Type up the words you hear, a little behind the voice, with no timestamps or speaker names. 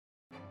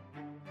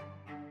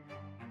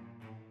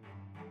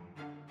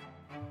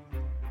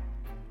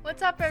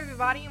What's up,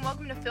 everybody, and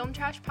welcome to Film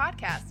Trash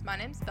Podcast. My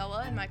name's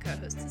Bella, and my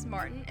co-host is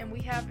Martin, and we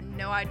have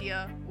no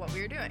idea what we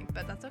are doing,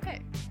 but that's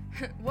okay.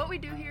 What we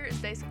do here is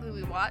basically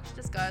we watch,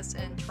 discuss,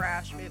 and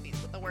trash movies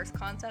with the worst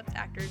concepts,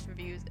 actors,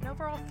 reviews, and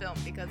overall film,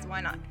 because why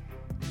not?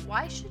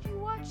 Why should you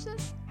watch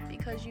this?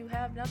 Because you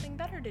have nothing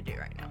better to do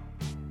right now.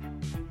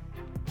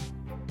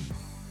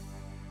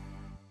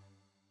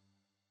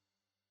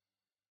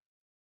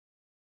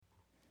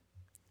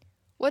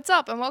 What's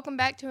up, and welcome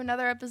back to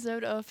another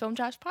episode of Film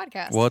Trash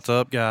Podcast. What's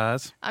up,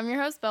 guys? I'm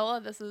your host,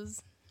 Bella. This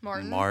is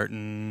Martin.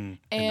 Martin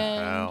in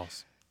the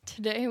house.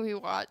 Today we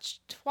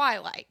watched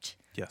Twilight.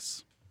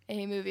 Yes.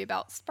 A movie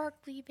about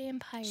sparkly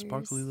vampires.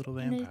 Sparkly little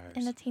vampires.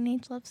 And a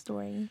teenage love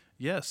story.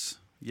 Yes.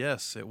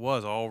 Yes, it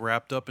was all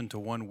wrapped up into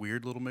one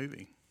weird little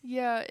movie.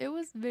 Yeah, it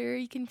was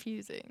very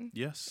confusing.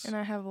 Yes. And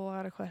I have a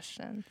lot of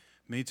questions.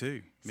 Me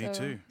too. Me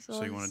too.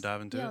 So you want to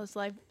dive into it?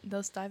 Yeah,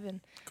 let's dive in.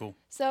 Cool.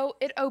 So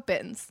it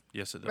opens.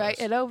 Yes, it does. Right?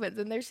 It opens,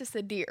 and there's just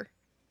a deer,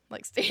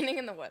 like, standing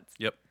in the woods.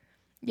 Yep.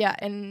 Yeah,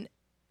 and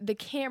the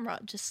camera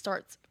just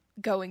starts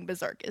going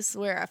berserk. I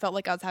swear, I felt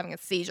like I was having a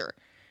seizure.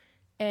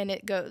 And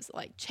it goes,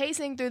 like,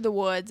 chasing through the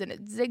woods, and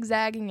it's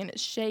zigzagging, and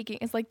it's shaking.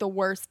 It's, like, the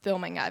worst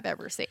filming I've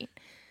ever seen.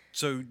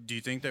 So do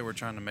you think they were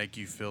trying to make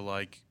you feel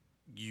like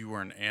you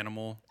were an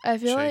animal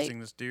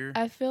chasing this deer?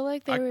 I feel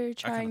like they were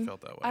trying. I kind of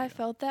felt that way. I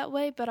felt that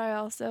way, but I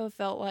also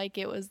felt like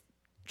it was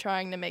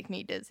trying to make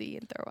me dizzy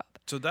and throw up.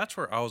 So that's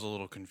where I was a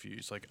little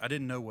confused. Like, I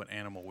didn't know what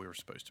animal we were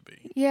supposed to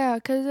be. Yeah,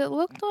 because it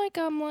looked like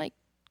I'm, like,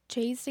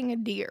 chasing a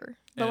deer.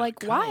 But,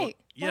 like, why?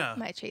 Why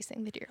am I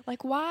chasing the deer?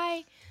 Like,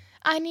 why?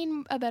 I need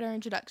a better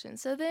introduction.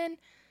 So then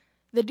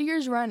the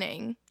deer's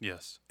running.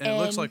 Yes. And it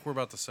looks like we're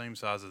about the same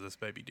size as this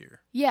baby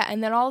deer. Yeah,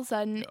 and then all of a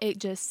sudden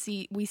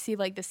we see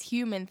like this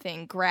human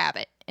thing grab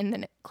it, and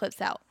then it clips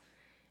out.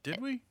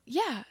 Did we?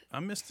 Yeah. I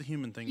missed the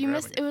human thing. You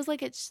missed. It was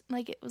like it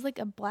was like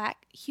a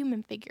black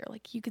human figure.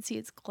 Like you could see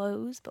its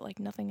clothes, but like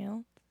nothing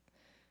else.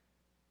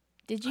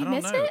 Did you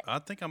miss it? I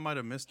think I might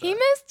have missed that. He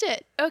missed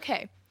it.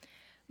 Okay.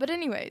 But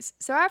anyways,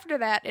 so after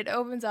that, it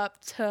opens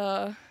up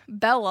to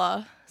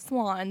Bella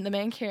Swan, the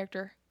main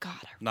character.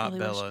 God, not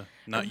Bella,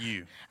 not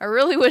you. I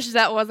really wish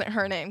that wasn't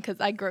her name because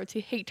I grow to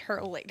hate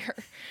her later.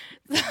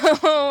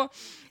 So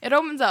it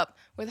opens up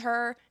with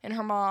her and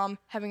her mom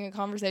having a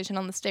conversation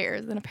on the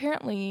stairs, and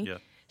apparently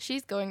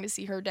she's going to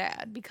see her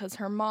dad because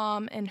her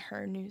mom and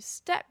her new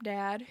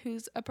stepdad,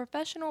 who's a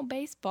professional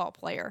baseball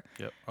player,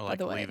 are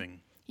like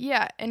leaving.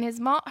 Yeah, and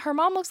her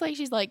mom looks like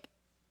she's like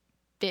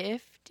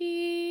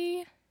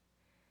 50.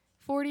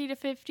 40 to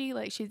 50,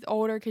 like she's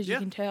older because you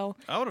can tell.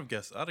 I'd have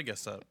guessed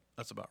that.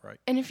 That's about right.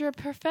 And if you're a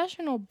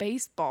professional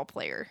baseball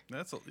player,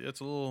 it's a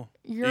little.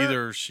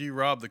 Either she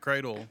robbed the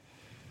cradle,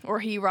 or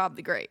he robbed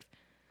the grave.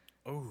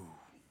 Oh,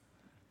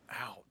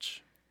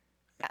 ouch!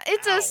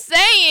 It's a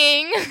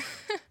saying.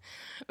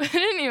 But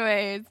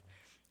anyways,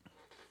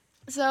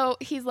 so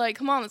he's like,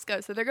 "Come on, let's go."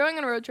 So they're going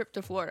on a road trip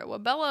to Florida. Well,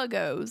 Bella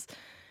goes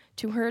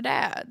to her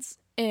dad's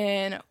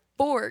in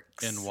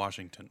Forks. In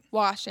Washington.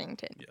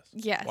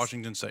 Yes.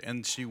 Washington State.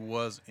 And she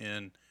was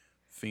in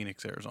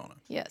Phoenix, Arizona.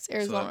 Yes,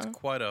 Arizona. So that's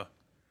quite a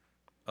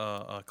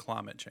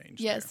climate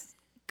change. Yes,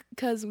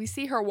 because we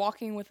see her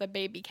walking with a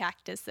baby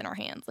cactus in her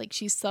hands. Like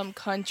she's some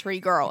country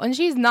girl. And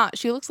she's not.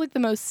 She looks like the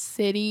most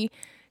city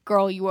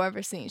girl you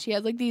ever seen. She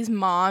has like these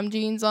mom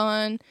jeans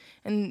on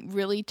and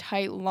really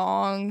tight,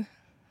 long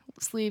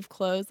sleeve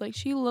clothes. Like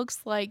she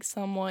looks like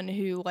someone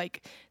who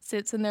like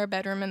sits in their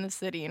bedroom in the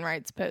city and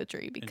writes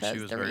poetry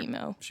because they're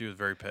emo. She was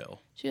very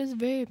pale. She was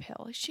very pale.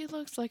 Like, she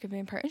looks like a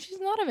vampire, and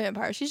she's not a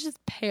vampire. She's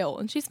just pale,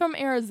 and she's from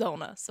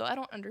Arizona, so I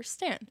don't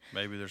understand.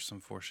 Maybe there's some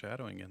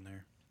foreshadowing in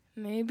there.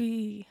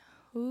 Maybe.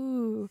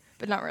 Ooh,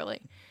 but not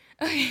really.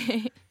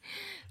 Okay.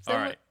 So, all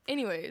right.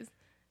 Anyways,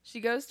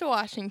 she goes to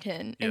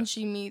Washington and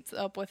she meets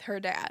up with her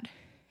dad,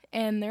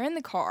 and they're in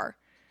the car.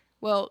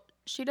 Well,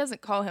 she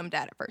doesn't call him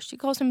dad at first. She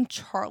calls him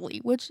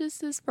Charlie, which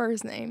is his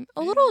first name.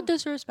 A little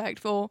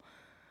disrespectful,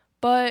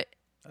 but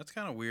that's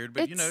kind of weird.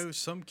 But,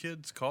 some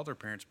kids call their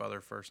parents by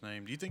their first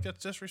name. Do you think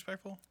that's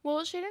disrespectful?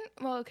 Well, she didn't.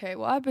 Well, okay.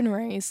 Well, I've been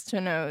raised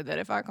to know that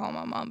if I call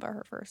my mom by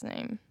her first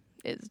name,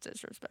 it's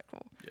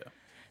disrespectful. Yeah.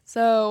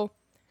 So,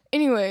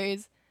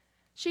 anyways,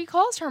 she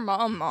calls her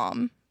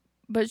mom,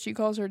 but she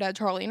calls her dad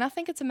Charlie. And I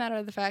think it's a matter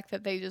of the fact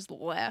that they just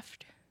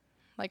left.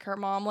 Like, her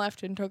mom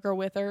left and took her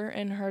with her,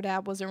 and her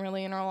dad wasn't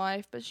really in her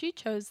life, but she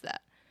chose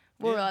that.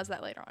 We'll realize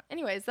that later on.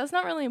 Anyways, that's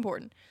not really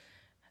important.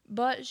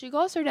 But she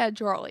calls her dad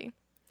Charlie.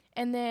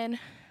 And then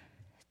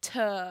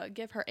to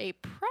give her a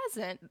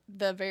present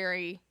the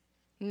very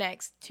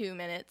next 2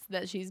 minutes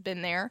that she's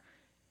been there,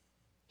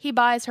 he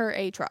buys her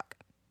a truck.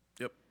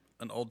 Yep,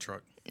 an old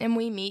truck. And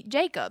we meet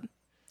Jacob.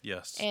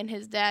 Yes. And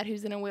his dad,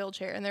 who's in a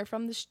wheelchair, and they're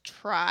from this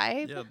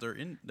tribe. Yeah,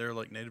 they're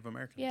like Native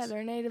Americans. Yeah,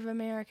 they're Native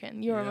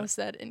American. You almost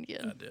said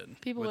Indian. I did.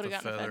 People would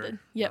have gotten offended.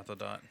 Yep. Not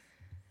the dot.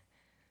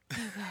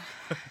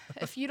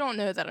 If you don't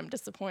know that, I'm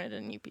disappointed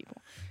in you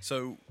people.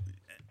 So,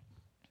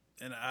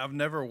 and I've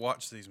never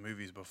watched these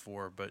movies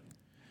before, but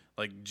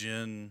like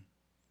Jen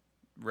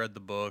read the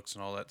books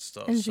and all that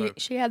stuff. And so,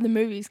 she had the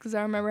movies because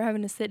I remember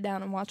having to sit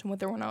down and watch them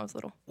with her when I was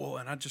little. well,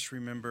 and I just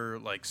remember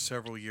like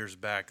several years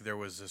back there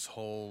was this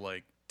whole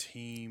like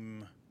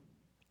Team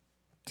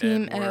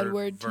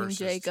Edward, Team versus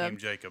Jacob. Team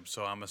Jacob.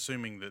 So I'm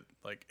assuming that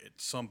like at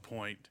some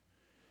point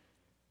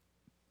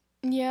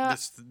Yeah.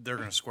 they're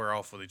going to square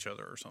off with each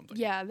other or something.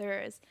 Yeah,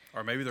 there is.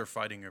 Or maybe they're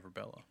fighting over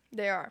Bella.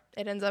 They are.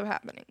 It ends up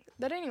happening.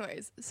 But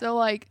anyways, so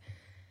like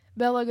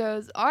Bella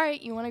goes, all right,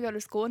 you want to go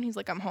to school? And he's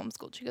like, I'm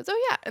homeschooled. She goes,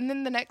 oh yeah. And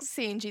then the next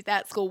scene, she's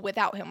at school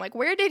without him. Like,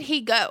 where did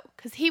he go?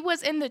 Because he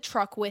was in the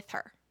truck with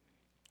her.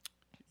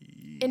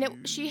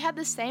 And she had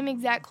the same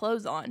exact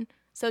clothes on.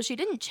 So she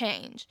didn't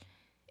change.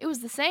 It was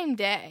the same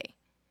day.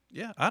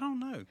 Yeah, I don't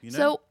know. You know,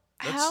 So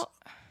how,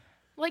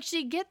 like,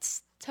 she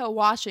gets to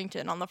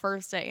Washington on the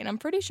first day, and I'm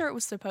pretty sure it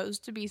was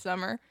supposed to be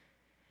summer.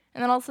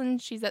 And then all of a sudden,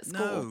 she's at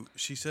school. No,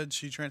 she said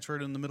she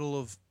transferred in the middle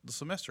of the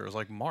semester. It was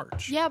like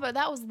March. Yeah, but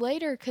that was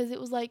later because it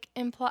was like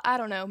I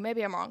don't know.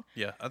 Maybe I'm wrong.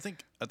 Yeah, I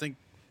think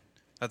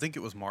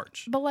it was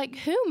March. But like,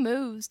 who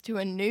moves to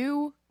a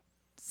new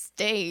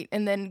state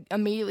and then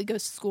immediately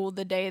goes to school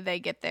the day they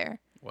get there?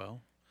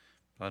 Well,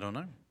 I don't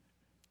know.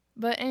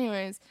 But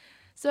anyways,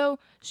 so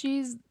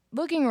she's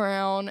looking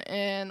around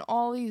and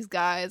all these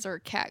guys are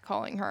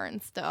catcalling her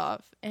and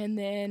stuff. And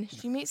then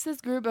she meets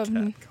this group of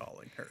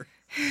Calling her.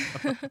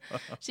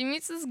 she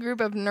meets this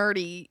group of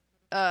nerdy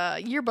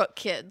yearbook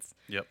kids.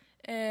 Yep.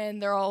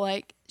 And they're all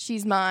like,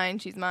 she's mine,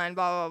 blah,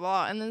 blah,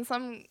 blah. And then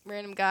some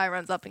random guy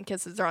runs up and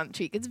kisses her on the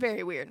cheek. It's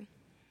very weird.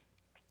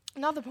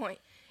 Not the point.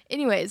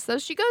 Anyways, so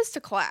she goes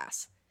to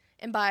class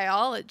in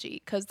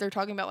biology because they're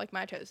talking about like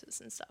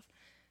mitosis and stuff.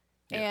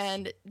 Yes.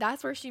 And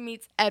that's where she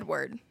meets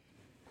Edward.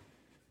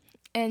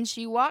 And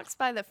she walks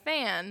by the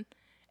fan,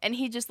 and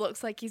he just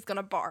looks like he's going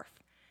to barf.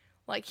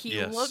 Like, he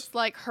Yes. looks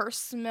like her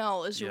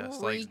smell is Yes,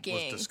 reeking.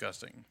 like, was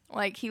disgusting.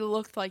 Like, he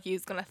looked like he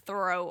was going to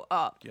throw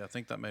up. Yeah, I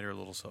think that made her a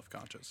little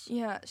self-conscious.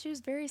 Yeah, she was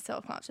very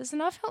self-conscious,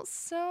 and I felt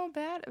so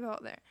bad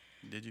about that.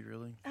 Did you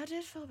really? I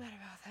did feel bad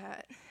about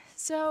that.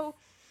 So,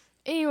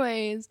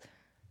 anyways,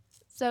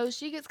 so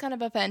she gets kind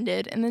of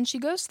offended, and then she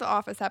goes to the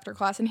office after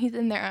class, and he's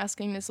in there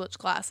asking to switch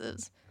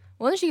classes.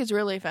 Well, then she gets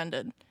really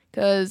offended,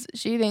 because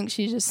she thinks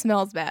she just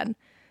smells bad.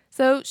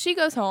 So she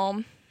goes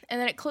home,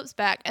 and then it clips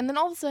back, and then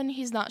all of a sudden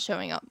he's not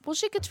showing up. Well,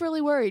 she gets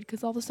really worried,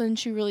 because all of a sudden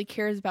she really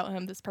cares about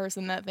him, this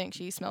person that thinks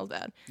she smells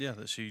bad. Yeah,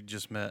 that she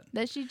just met.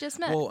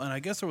 Well, and I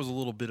guess there was a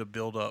little bit of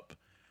build-up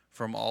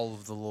from all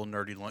of the little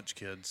nerdy lunch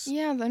kids.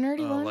 yeah, the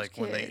nerdy lunch like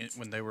kids.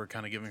 when they were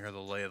kind of giving her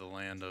the lay of the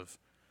land of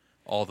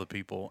all the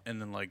people,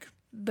 and then like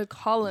The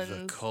Cullens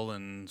the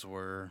Cullens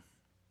were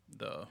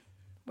the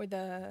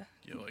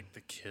like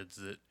the kids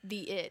that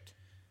it.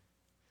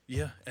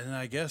 yeah, and then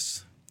I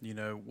guess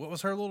what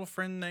was her little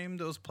friend name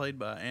that was played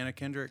by Anna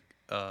Kendrick?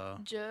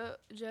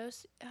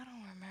 Josie, I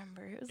don't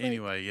remember. It was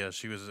Anyway, yeah,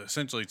 she was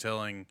essentially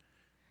telling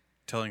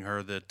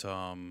her that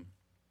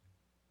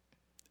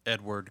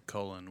Edward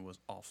Cullen was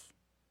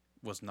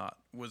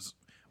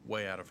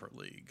way out of her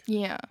league.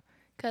 Yeah,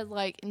 because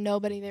like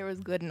nobody there was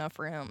good enough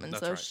for him, and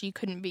That's so right. she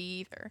couldn't be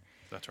either.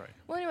 That's right.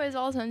 Well, anyways,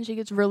 all of a sudden she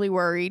gets really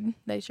worried.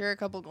 They share a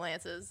couple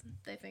glances.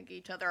 They think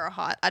each other are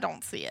hot. I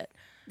don't see it.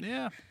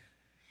 Yeah,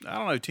 I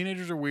don't know.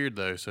 Teenagers are weird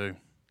though, so.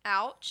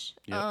 Ouch.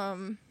 Yep.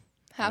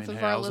 Half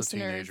of our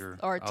listeners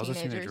are teenagers. I was a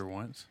teenager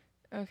once.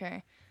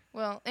 Okay.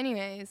 Well,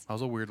 anyways. I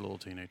was a weird little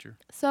teenager.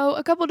 So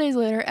a couple days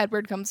later,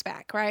 Edward comes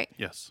back, right?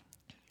 Yes.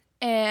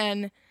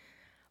 And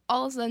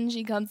all of a sudden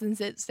she comes and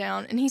sits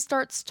down, and he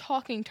starts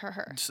talking to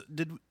her. So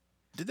did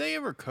they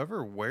ever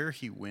cover where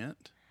he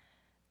went?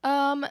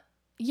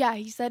 Yeah,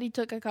 he said he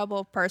took a couple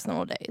of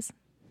personal days.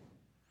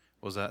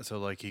 Was that so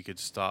like he could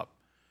stop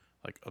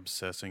like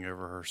obsessing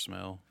over her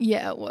smell?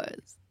 Yeah, it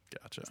was.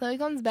 Gotcha. So he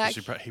comes back.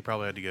 So he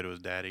probably had to go to his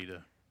daddy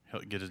to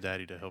get his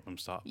daddy to help him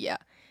stop. Yeah.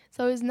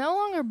 So he's no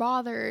longer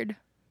bothered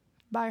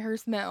by her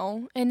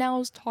smell, and now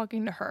he's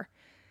talking to her.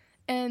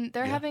 And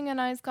they're having a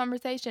nice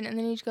conversation, and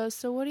then he goes,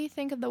 so what do you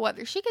think of the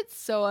weather? She gets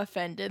so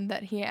offended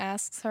that he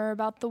asks her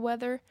about the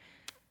weather.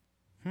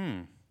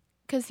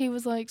 Because he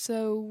was like,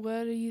 so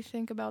what do you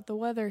think about the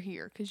weather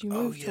here? Because you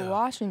moved to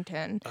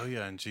Washington. Oh,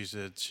 yeah, and she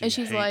said she's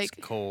hates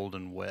like, cold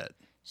and wet.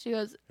 She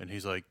goes, and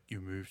he's like, you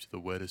moved to the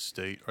wettest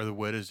state, or the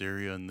wettest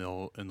area in the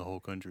whole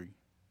country.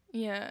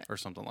 Yeah. Or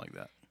something like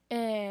that.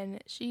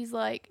 And she's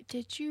like,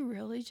 did you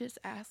really just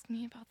ask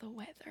me about the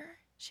weather?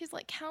 She's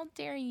like, how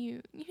dare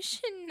you? You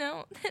should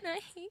know that I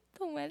hate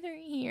the weather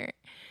here.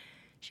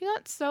 She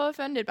got so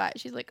offended by it.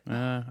 She's like,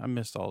 I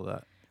missed all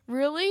that.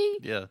 Really?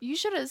 Yeah. You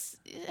should have.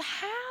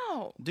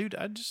 How? Dude,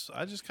 I just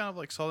kind of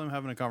like saw them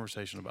having a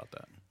conversation about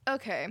that.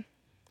 Okay.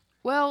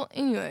 Well,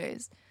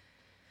 anyways.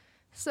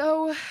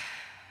 So,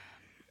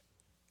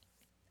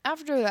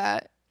 after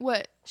that,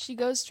 she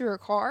goes to her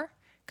car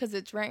because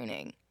it's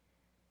raining.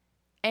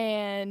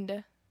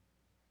 And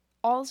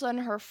all of a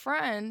sudden her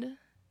friend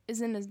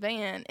is in his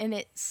van and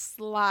it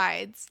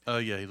slides. Oh,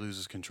 yeah, he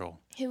loses control.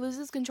 He's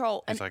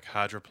like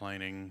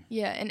hydroplaning.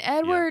 Yeah, and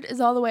Edward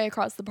is all the way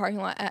across the parking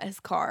lot at his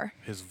car.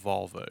 His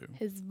Volvo.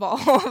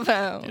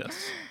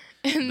 Yes.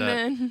 And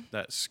then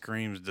that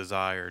screams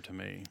desire to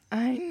me.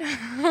 I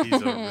know.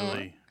 He's a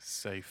really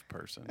safe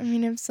person. I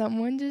mean, if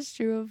someone just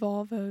drew a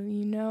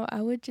Volvo,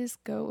 I would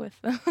just go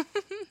with them.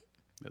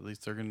 At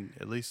least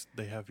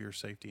they have your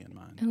safety in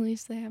mind. At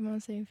least they have my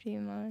safety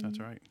in mind. That's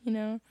right.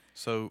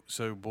 So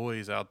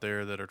boys out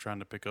there that are trying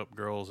to pick up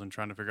girls and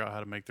trying to figure out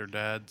how to make their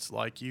dads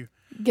like you,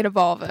 get a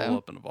Volvo. pull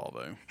up in a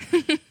Volvo.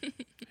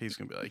 He's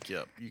gonna be like,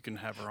 "Yep, you can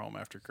have her home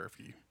after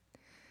curfew."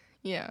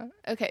 Yeah.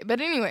 Okay. But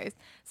anyways,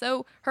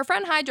 so her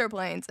friend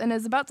hydroplanes and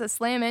is about to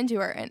slam into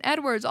her, and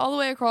Edward's all the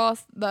way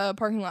across the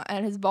parking lot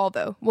at his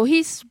Volvo. Well,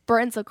 he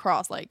sprints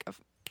across like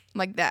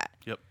that.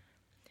 Yep.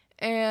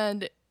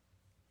 And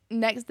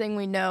next thing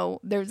we know,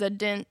 there's a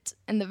dent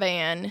in the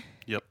van.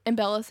 Yep. And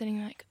Bella's sitting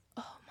there like,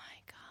 oh my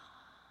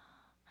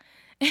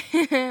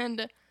God.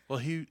 And well,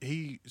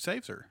 he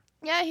saves her.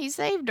 Yeah, he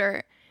saved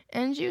her.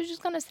 And she was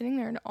just kind of sitting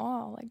there in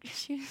awe. Like,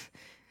 she was...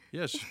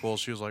 Yeah,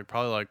 she was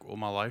probably like, well,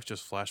 my life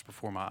just flashed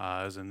before my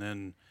eyes, and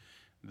then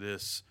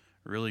this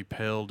really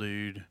pale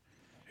dude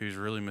who's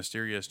really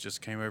mysterious just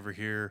came over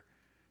here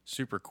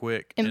super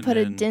quick and put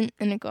a dent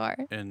in a car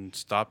and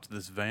stopped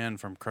this van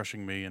from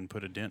crushing me and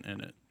put a dent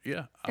in it.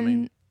 Yeah, I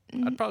mean,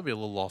 I'd probably be a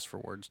little lost for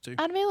words too.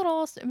 I'd be a little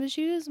lost, but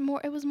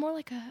it was more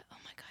like a, oh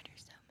my God, you're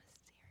so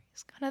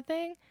mysterious kind of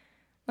thing.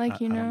 Like, I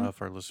don't know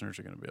if our listeners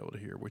are going to be able to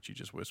hear what you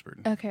just whispered.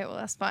 Okay, well,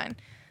 that's fine.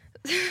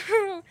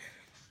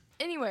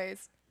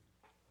 Anyways.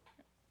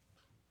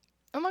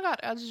 Oh my God,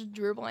 I just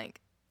drew a blank.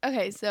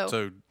 Okay,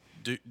 so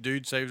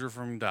dude saves her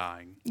from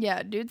dying.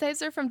 Yeah, dude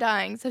saves her from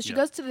dying. So she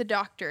goes to the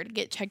doctor to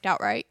get checked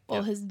out, right?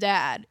 Well, his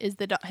dad is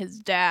the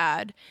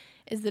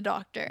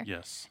doctor.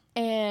 Yes.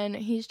 And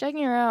he's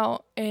checking her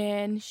out,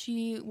 and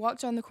she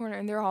walks around the corner,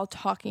 and they're all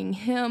talking.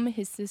 Him,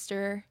 his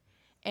sister,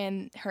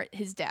 and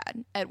his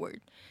dad,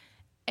 Edward.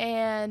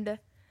 And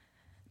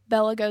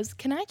Bella goes,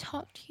 "Can I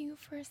talk to you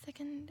for a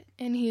second?"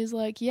 And he's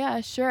like,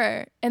 "Yeah,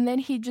 sure." And then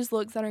he just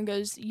looks at her and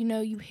goes,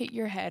 "You hit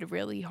your head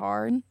really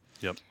hard."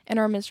 Yep. And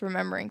are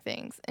misremembering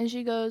things. And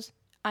she goes,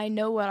 "I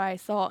know what I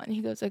saw." And he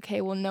goes,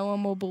 "Okay, well, no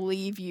one will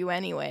believe you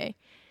anyway."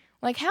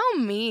 Like, how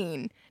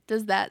mean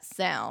does that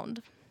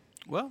sound?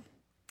 Well,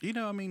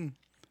 I mean,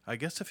 I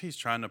guess if he's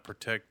trying to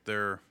protect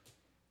their,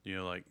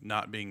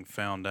 not being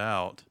found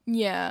out.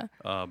 Yeah.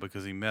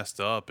 Because he messed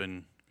up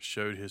and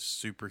showed his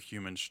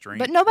superhuman strength.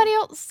 But nobody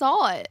else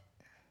saw it.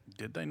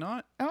 Did they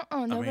not?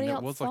 Nobody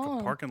else saw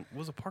him.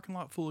 Was a parking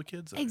lot full of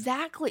kids there.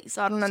 Exactly.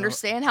 So I don't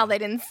understand how they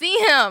didn't see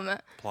him.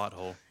 Plot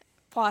hole.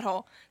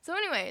 So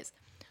anyways,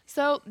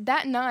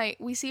 that night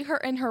we see her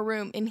in her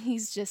room and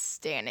he's just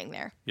standing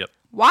there. Yep.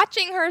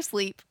 Watching her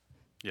sleep.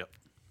 Yep.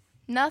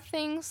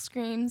 Nothing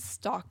screams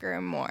stalker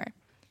more.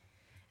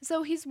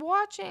 So he's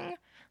watching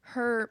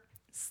her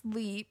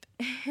sleep,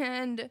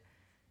 and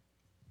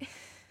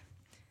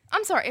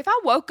I'm sorry, if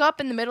I woke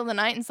up in the middle of the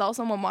night and saw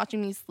someone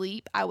watching me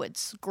sleep, I would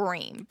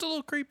scream. It's a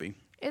little creepy.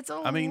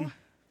 I mean,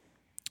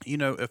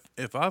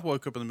 if I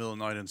woke up in the middle of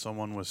the night and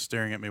someone was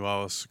staring at me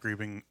while I was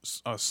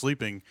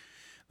sleeping,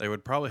 they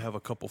would probably have a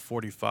couple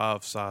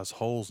 45 size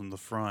holes in the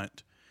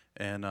front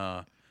and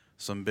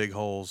some big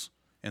holes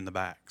in the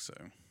back. So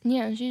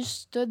yeah, she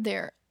stood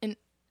there in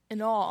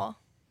awe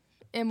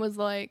and was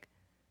like,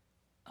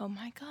 "Oh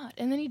my God!"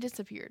 And then he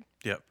disappeared.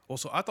 Yeah. Well,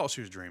 so I thought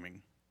she was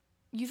dreaming.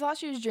 You thought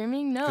she was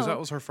dreaming? No. Because that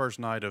was her first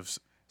night of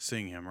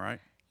seeing him, right?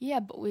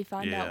 Yeah, but we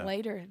find out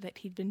later that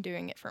he'd been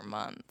doing it for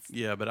months.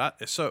 Yeah,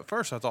 but so at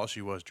first I thought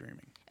she was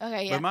dreaming.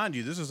 Okay, yeah. But mind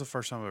you, this is the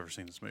first time I've ever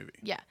seen this movie.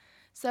 Yeah.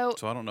 So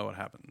I don't know what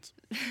happens.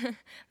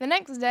 The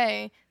next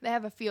day, they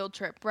have a field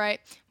trip, right?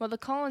 Well, the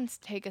Collins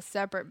take a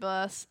separate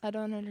bus. I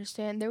don't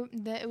understand.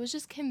 It was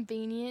just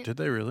convenient. Did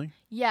they really?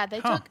 Yeah,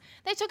 they took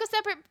a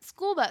separate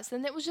school bus,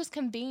 and it was just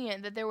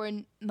convenient that there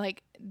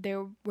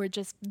were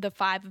just the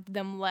 5 of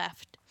them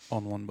left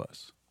on one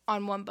bus.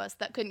 On one bus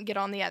that couldn't get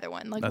on the other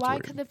one. Like, That's why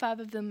weird. could the 5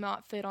 of them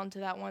not fit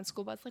onto that one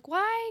school bus? Like,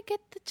 why get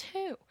the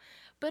 2?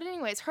 But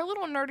anyways, her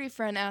little nerdy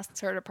friend asks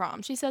her to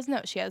prom. She says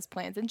no, she has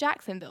plans in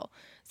Jacksonville.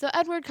 So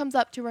Edward comes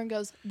up to her and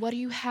goes, "What do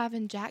you have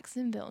in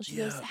Jacksonville?" And she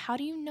goes, "How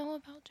do you know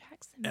about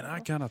Jacksonville?" And I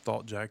kind of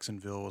thought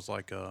Jacksonville was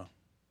like a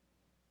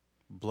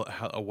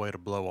way to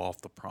blow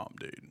off the prom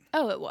dude.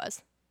 Oh, it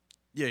was.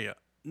 Yeah.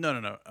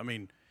 No. I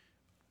mean,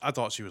 I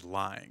thought she was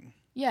lying.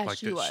 Yeah, like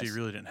she that was. She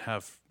really didn't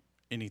have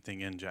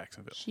anything in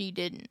Jacksonville. She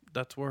didn't.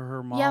 That's where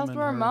her mom. Yeah, that's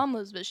where her mom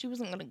lives, but she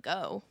wasn't gonna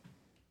go.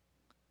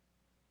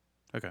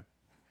 Okay.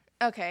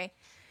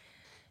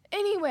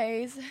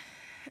 Anyways,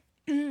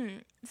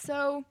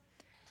 so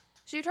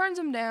she turns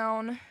him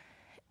down,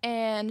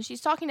 and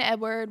she's talking to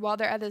Edward while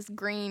they're at this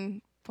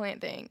green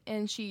plant thing,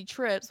 and she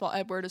trips while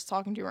Edward is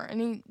talking to her, and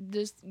he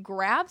just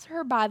grabs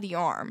her by the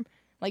arm,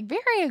 like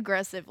very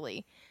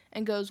aggressively,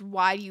 and goes,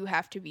 "Why do you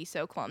have to be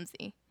so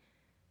clumsy?"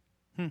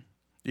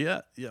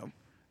 Yeah.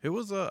 It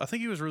was. I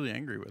think he was really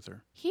angry with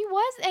her. He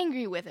was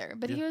angry with her,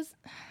 but he was.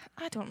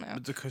 I don't know.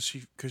 Because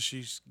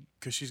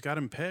she's got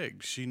him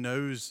pegged. She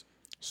knows.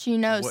 She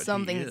knows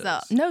something's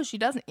up. No, she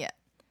doesn't yet.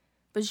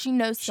 But she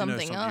knows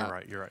something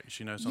up. You're right.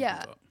 She knows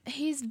something's up.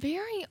 He's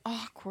very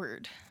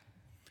awkward.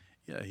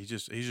 Yeah, he's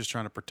just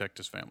trying to protect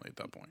his family at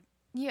that point.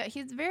 Yeah,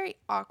 he's very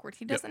awkward.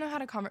 He doesn't know how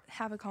to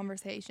have a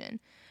conversation.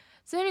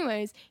 So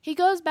anyways, he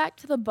goes back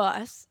to the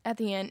bus at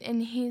the end,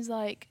 and he's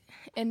like,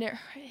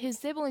 his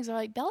siblings are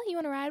like, Bella, you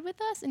want to ride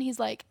with us? And he's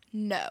like,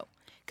 no.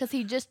 Because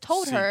he just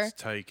told her.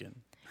 Seats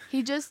taken.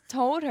 He just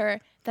told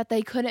her that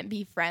they couldn't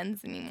be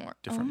friends anymore.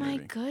 Different my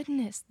movie.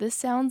 Goodness. This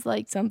sounds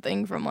like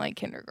something from like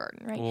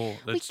kindergarten, right? Well,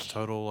 that's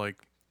total like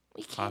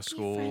we can't high be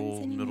school, friends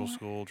middle anymore.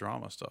 school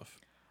drama stuff.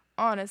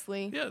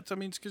 Honestly. Yeah, it's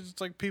because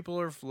it's like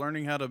people are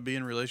learning how to be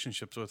in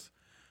relationships with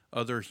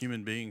other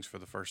human beings for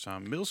the first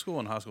time. Middle school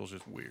and high school is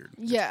just weird.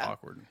 Yeah. It's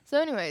awkward. So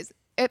anyways,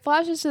 it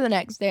flashes to the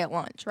next day at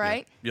lunch,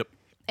 right? Yep.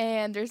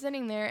 And they're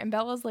sitting there, and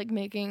Bella's like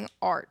making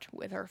art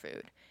with her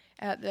food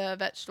at the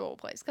vegetable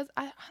place. Because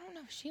I don't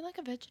know, is she like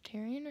a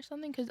vegetarian or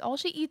something? Because all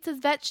she eats is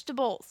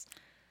vegetables.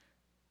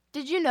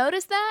 Did you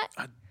notice that?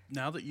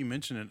 Now that you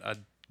mention it,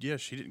 yeah,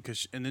 she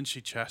didn't. And then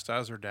she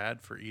chastised her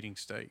dad for eating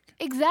steak.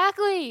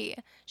 Exactly.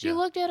 She Yeah.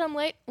 looked at him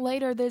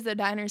later. There's a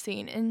diner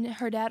scene, and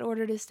her dad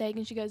ordered a steak,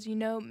 and she goes,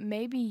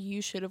 maybe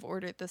you should have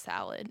ordered the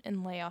salad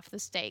and lay off the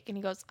steak. And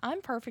he goes,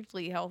 I'm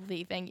perfectly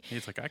healthy, thank you.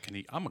 He's like, I can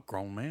eat. I'm a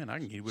grown man. I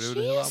can eat whatever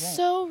She the hell I is want.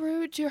 so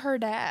rude to her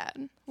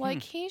dad.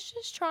 Like, he's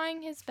just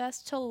trying his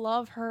best to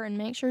love her and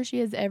make sure she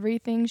has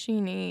everything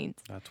she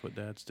needs. That's what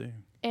dads do.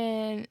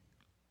 And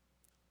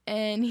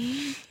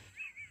he,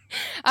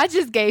 I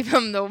just gave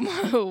him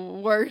the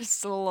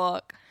worst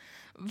look.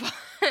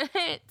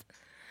 But,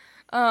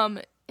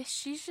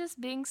 she's just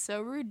being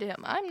so rude to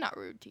him. I'm not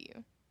rude to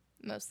you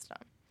most of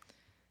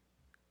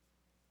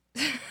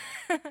the time.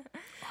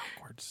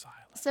 Awkward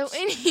silence. So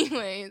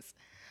anyways,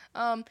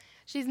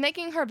 she's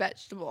making her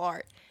vegetable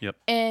art. Yep.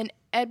 And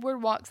Edward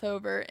walks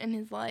over and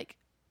is like,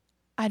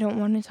 I don't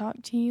want to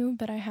talk to you,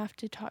 but I have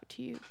to talk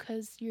to you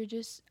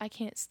because I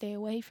can't stay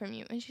away from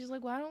you. And she's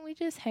like, why don't we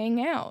just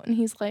hang out? And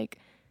he's like,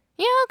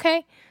 yeah,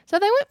 okay. So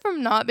they went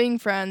from not being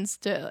friends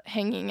to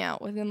hanging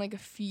out within like a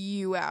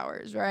few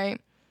hours, right?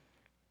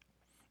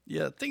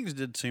 Yeah, things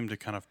did seem to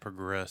kind of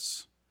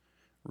progress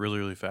really,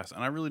 really fast.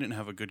 And I really didn't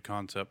have a good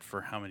concept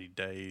for how many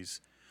days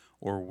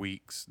or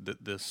weeks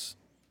that this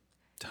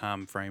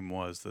time frame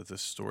was that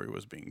this story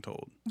was being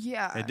told.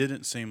 Yeah. It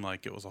didn't seem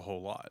like it was a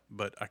whole lot,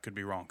 but I could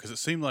be wrong. Because it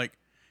seemed like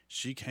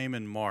she came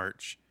in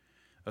March.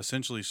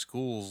 Essentially,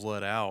 schools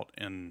let out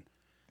in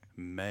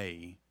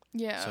May.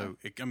 Yeah. So,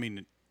 it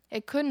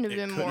couldn't have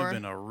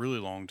been a really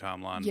long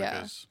timeline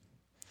because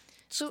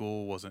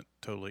school wasn't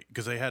totally...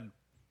 Because they had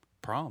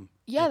prom.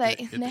 Yeah, at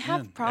they the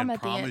have end. prom and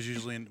at the end. prom is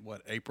usually in,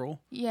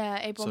 April? Yeah,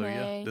 April, So,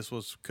 May. yeah,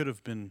 this could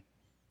have been...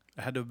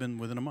 It had to have been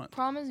within a month.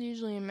 Prom is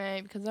usually in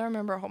May because I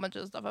remember a whole bunch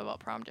of stuff about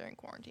prom during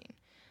quarantine.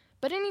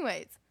 But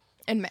anyways,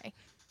 in May.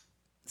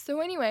 So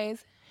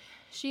anyways,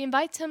 she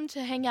invites him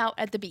to hang out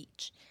at the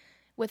beach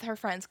with her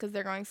friends because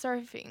they're going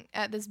surfing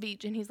at this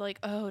beach. And he's like,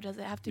 oh, does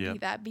it have to be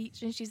that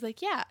beach? And she's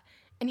like, yeah.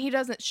 And he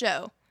doesn't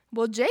show.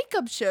 Well,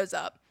 Jacob shows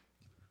up.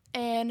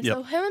 And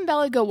so him and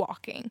Bella go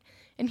walking.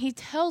 And he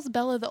tells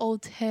Bella the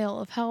old tale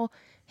of how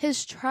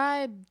his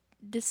tribe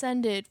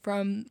descended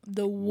from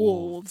the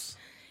wolves.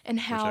 And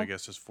how, which I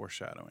guess is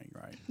foreshadowing,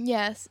 right?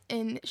 Yes.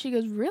 And she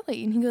goes,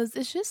 really? And he goes,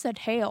 it's just a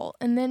tale.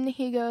 And then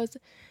he goes,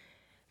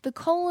 the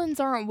Colons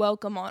aren't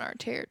welcome on our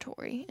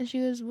territory. And she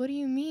goes, what do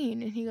you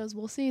mean? And he goes,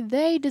 well, see,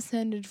 they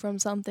descended from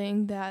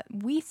something that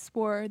we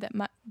swore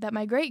that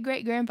my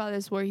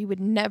great-great-grandfather swore he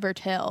would never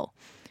tell.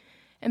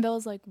 And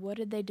Bella's like, what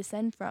did they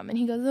descend from? And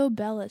he goes, oh,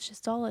 Bella, it's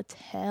just all a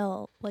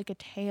tale.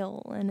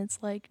 And it's,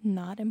 like,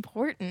 not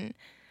important.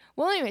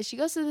 Well, anyway, she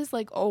goes to this,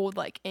 like, old,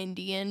 like,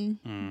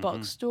 Indian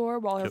bookstore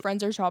while her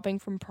friends are shopping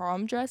for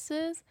prom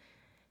dresses.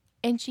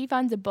 And she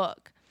finds a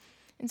book.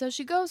 And so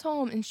she goes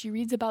home and she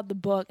reads about the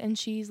book. And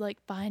she's, like,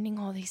 finding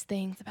all these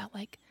things about,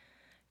 like,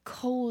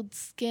 cold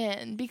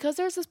skin. Because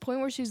there's this point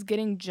where she's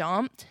getting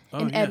jumped.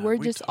 And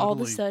Edward just all of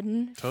a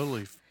sudden...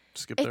 Totally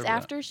skipped over It's that.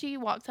 after she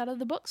walks out of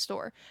the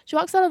bookstore. She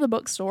walks out of the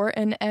bookstore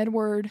and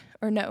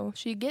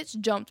she gets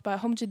jumped by a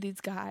whole bunch of these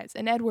guys.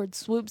 And Edward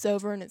swoops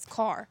over in his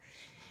car.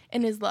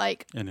 And is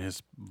like... In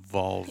his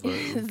Volvo.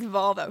 His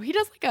Volvo. He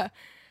does like a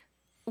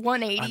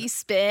 180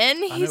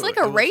 spin. He's know, like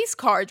a race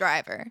car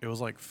driver. It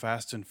was like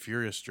Fast and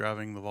Furious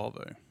driving the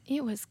Volvo.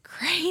 It was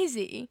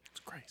crazy. It's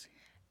crazy.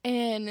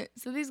 And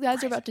so these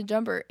guys are about to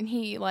jump her. And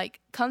he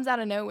like comes out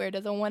of nowhere,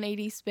 does a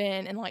 180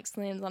 spin and like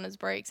slams on his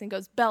brakes and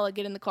goes, Bella,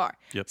 get in the car.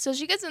 Yep. So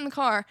she gets in the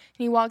car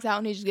and he walks out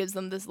and he just gives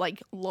them this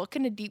like look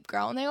and a deep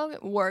growl. And they all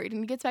get worried.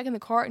 And he gets back in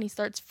the car and he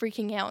starts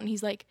freaking out. And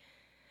he's like,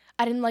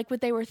 I didn't like what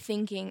they were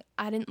thinking.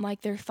 I didn't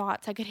like their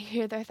thoughts. I could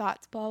hear their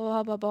thoughts, blah,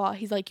 blah, blah, blah.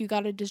 He's like, you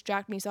got to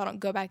distract me so I don't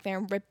go back there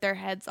and rip their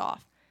heads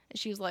off. And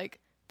she's like,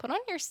 put on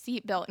your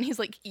seatbelt. And he's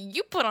like,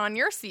 you put on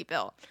your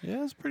seatbelt.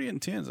 Yeah, it's pretty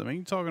intense. I mean,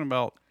 you're talking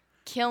about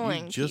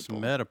killing you just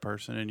people. met a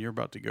person and you're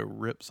about to go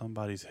rip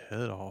somebody's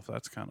head off.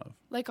 That's kind of...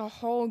 Like a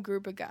whole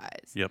group of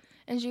guys. Yep.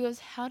 And she goes,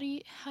 how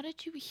did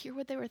you hear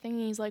what they were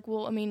thinking? He's like,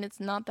 well, I mean, it's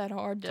not that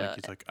hard to...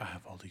 He's like, I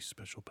have all these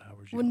special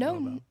powers you well,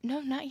 don't know about.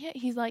 No, not yet.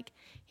 He's like,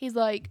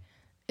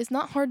 it's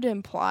not hard to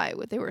imply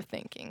what they were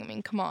thinking. I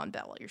mean, come on,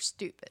 Bella, you're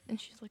stupid. And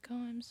she's like, oh,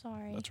 I'm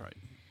sorry. That's right.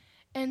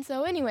 And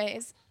so,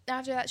 anyways,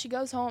 after that, she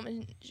goes home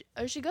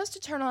and she goes to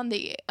turn on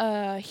the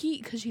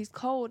heat because she's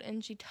cold,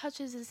 and she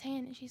touches his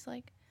hand, and she's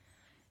like,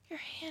 "Your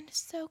hand is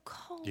so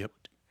cold." Yep.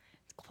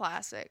 It's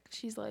classic.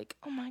 She's like,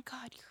 "Oh my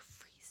God, you're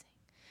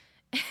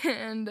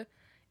freezing," and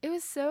it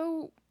was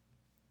so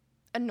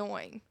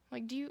annoying.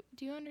 Like, do you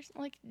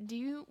understand? Like,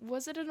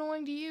 was it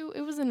annoying to you?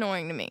 It was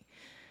annoying to me.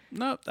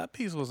 No, that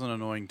piece wasn't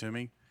annoying to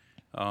me.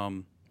 I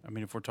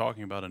mean, if we're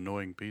talking about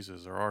annoying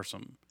pieces, there are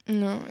some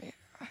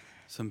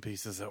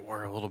pieces that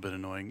were a little bit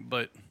annoying.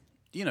 But,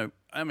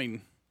 I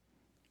mean,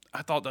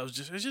 I thought it was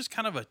just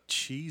kind of a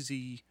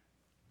cheesy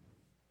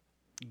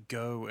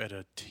go at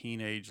a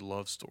teenage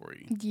love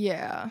story.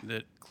 Yeah.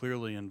 That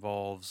clearly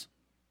involves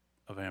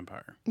a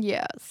vampire.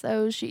 Yeah.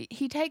 So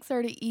he takes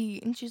her to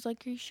eat, and she's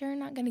like, "Are you sure you're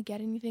not going to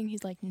get anything?"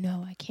 He's like,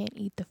 "No, I can't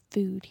eat the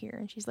food here."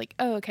 And she's like,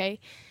 "Oh, okay."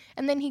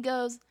 And then he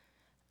goes,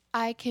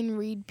 "I can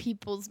read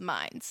people's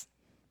minds."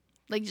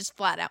 Like, just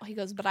flat out. He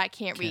goes, "But I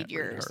can't read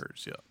yours."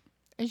 Hers, yeah.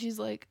 And she's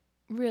like,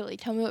 "Really?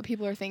 Tell me what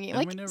people are thinking." And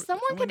like, we never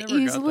someone could got that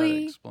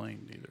easily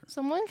explained either.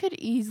 Someone could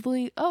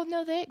easily. Oh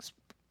no,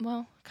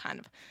 well, kind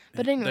of.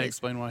 But anyways, They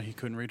explain why he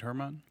couldn't read her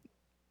mind.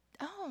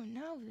 Oh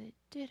no, they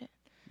didn't.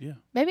 Yeah.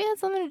 Maybe it had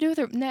something to do with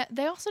her.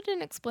 They also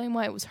didn't explain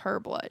why it was her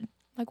blood.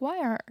 Like,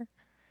 why her?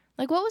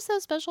 Like, what was so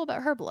special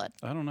about her blood?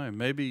 I don't know.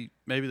 Maybe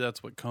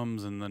that's what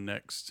comes in the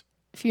next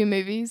few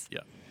movies.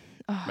 Yeah.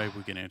 Oh. Maybe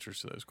we can answer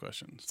to those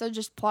questions. So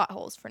just plot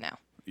holes for now.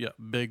 Yeah,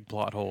 big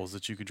plot holes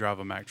that you could drive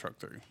a Mack truck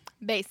through.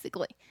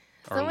 Basically.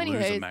 Or so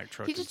anyways, lose a Mack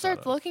truck he just starts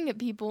of. looking at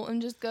people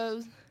and just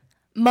goes,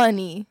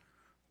 "Money."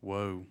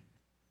 Whoa.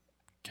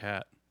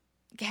 Cat.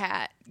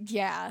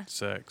 Yeah.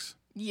 Sex.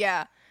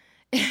 Yeah.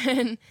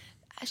 And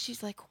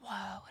she's like, "Whoa."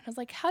 And I was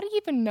like, how do you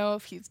even know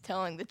if he's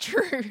telling the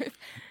truth?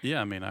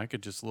 Yeah, I mean, I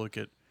could just look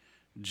at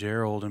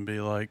Gerald and be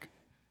like,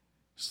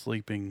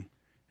 sleeping,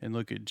 and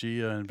look at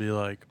Gia and be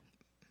like,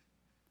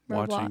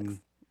 watching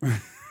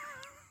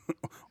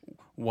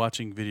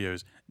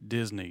videos,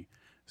 Disney,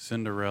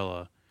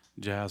 Cinderella,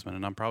 Jasmine,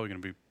 and I'm probably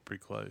going to be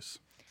pretty close.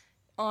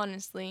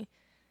 Honestly.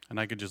 And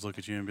I could just look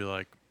at you and be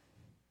like,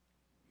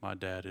 my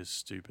dad is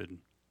stupid.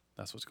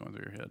 That's what's going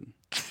through your head.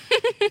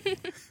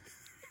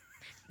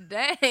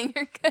 Dang,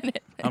 you're good at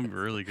this. I'm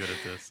really good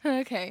at this.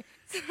 Okay.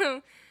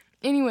 So,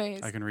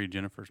 anyways. I can read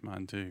Jennifer's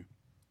mind, too.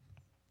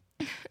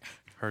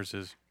 Hers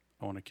is,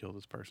 I want to kill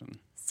this person.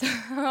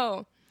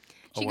 So,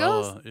 she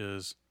Oella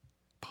is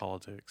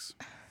politics.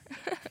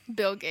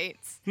 Bill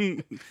Gates.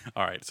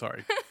 All right,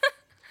 sorry.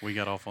 We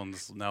got off on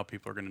this. Now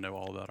people are going to know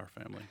all about our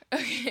family.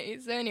 Okay,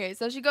 so anyway,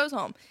 so she goes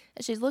home,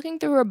 and she's looking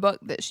through her book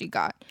that she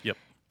got. Yep.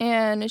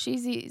 And she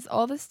sees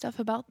all this stuff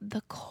about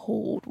the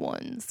cold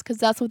ones, because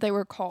that's what they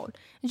were called.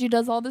 And she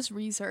does all this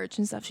research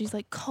and stuff. She's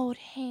like, cold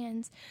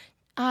hands,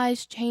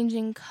 eyes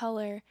changing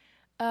color.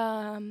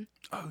 Oh,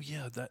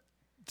 yeah,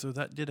 so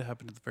that did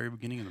happen at the very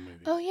beginning of the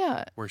movie. Oh,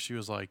 yeah. Where she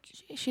was like,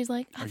 she's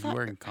like, are you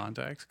wearing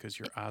contacts? Because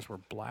your eyes were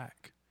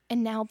black.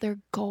 And now they're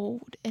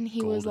gold. And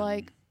he was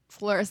like,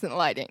 fluorescent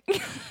lighting.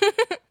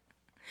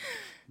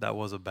 That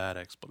was a bad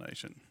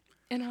explanation.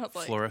 And I was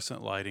like,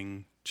 fluorescent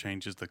lighting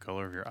changes the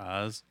color of your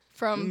eyes?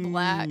 From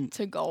black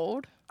to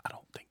gold? I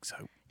don't think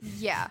so.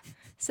 Yeah.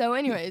 So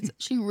anyways,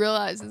 she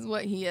realizes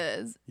what he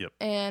is. Yep.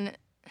 And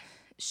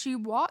she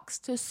walks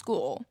to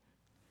school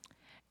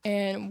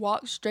and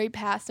walks straight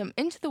past him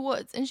into the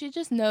woods. And she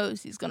just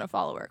knows he's going to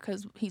follow her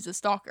because he's a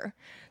stalker.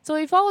 So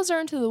he follows her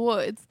into the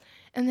woods.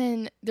 And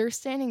then they're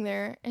standing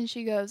there. And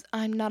she goes,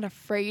 I'm not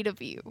afraid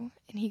of you.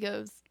 And he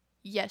goes,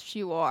 yes,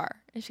 you are.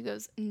 And she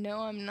goes,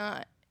 no, I'm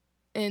not.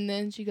 And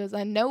then she goes,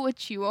 I know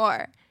what you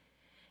are.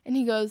 And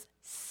he goes,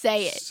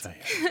 say it. Say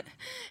it.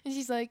 And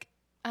she's like,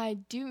 I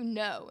do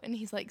know. And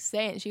he's like,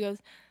 say it. And she goes,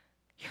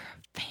 you're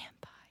a vampire.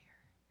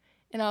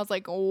 And I was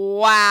like,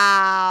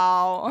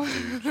 wow.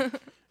 Dude,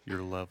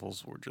 your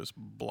levels were just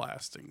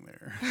blasting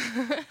there.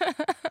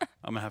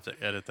 I'm going to have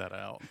to edit that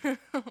out.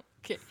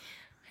 Okay.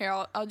 Here,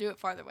 I'll do it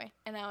farther away.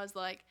 And I was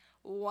like,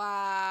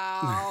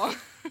 wow.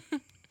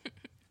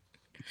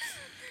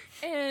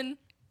 And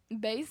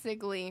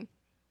basically,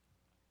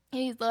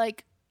 he's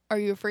like, are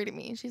you afraid of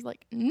me? And she's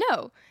like,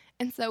 no.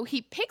 And so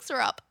he picks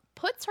her up,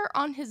 puts her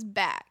on his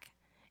back,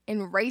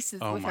 and races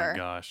with her. Oh my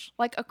gosh.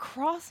 Like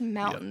across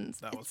mountains.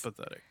 Yep, that was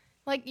pathetic.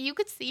 Like you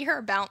could see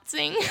her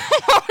bouncing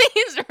while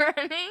he's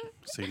running.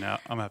 See, now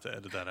I'm going to have to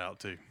edit that out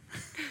too.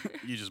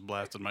 You just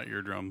blasted my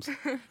eardrums.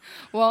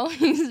 While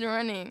he's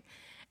running.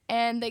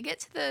 And they get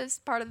to this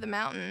part of the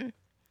mountain.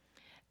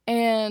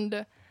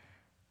 And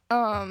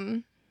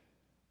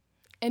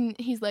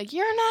he's like,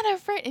 you're not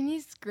afraid. And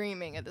he's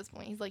screaming at this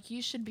point. He's like,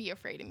 you should be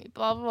afraid of me,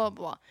 blah, blah, blah,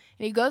 blah.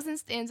 And he goes and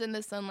stands in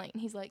the sunlight.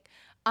 And he's like,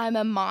 I'm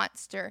a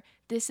monster.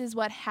 This is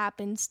what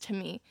happens to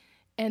me.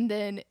 And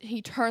then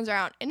he turns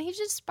around. And he's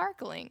just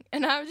sparkling.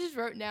 And I just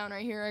wrote down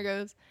right here, I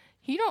goes,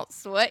 he don't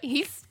sweat.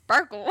 He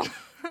sparkle.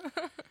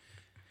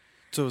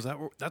 So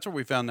that's where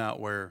we found out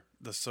when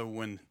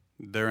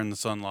they're in the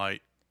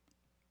sunlight,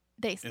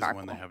 they sparkle. is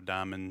when they have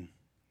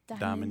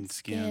diamond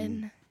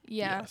skin.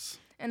 Yeah. Yes.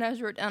 And I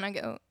just wrote down, I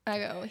go,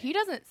 he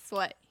doesn't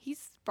sweat. He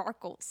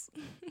sparkles.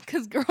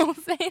 Because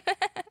girls say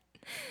that.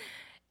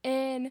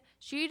 And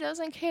she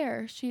doesn't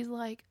care. She's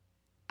like,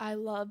 I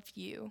love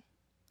you.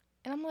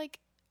 And I'm like,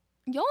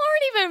 y'all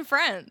aren't even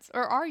friends.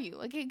 Or are you?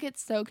 Like, it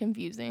gets so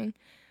confusing.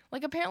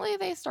 Like, apparently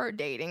they start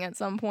dating at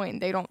some point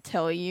and they don't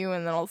tell you.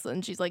 And then all of a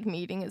sudden she's, like,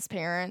 meeting his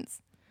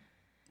parents.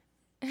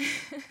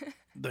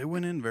 They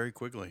went in very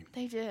quickly.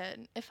 They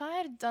did. If I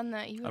had done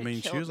that, you would have killed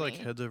me. She was, like,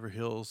 heads over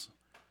heels.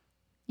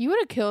 You would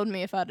have killed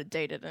me if I'd have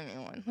dated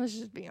anyone. Let's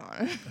just be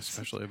honest.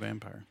 Especially a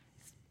vampire.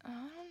 I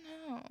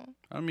don't know.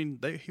 I mean,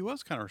 he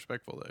was kind of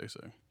respectful, though,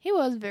 so. He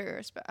was very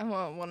respectful.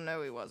 Well,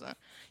 no, he wasn't.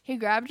 He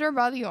grabbed her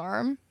by the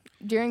arm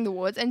during the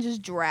woods and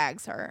just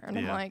drags her. And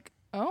I'm like,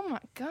 oh, my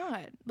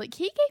God. Like,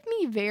 he gave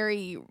me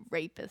very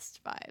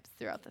rapist vibes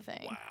throughout the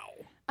thing.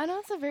 Wow. I know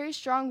it's a very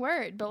strong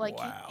word, but, like,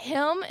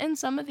 him and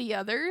some of the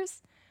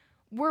others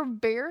were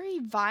very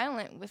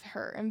violent with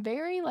her and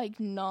very, like,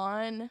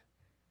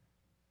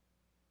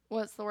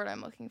 what's the word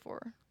I'm looking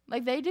for?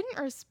 Like, they didn't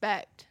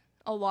respect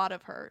a lot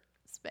of her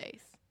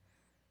space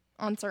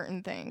on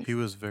certain things. He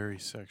was very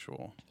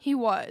sexual. He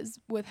was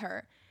with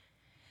her.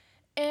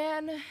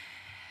 And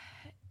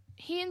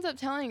he ends up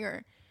telling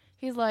her,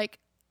 he's like,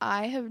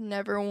 I have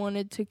never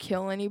wanted to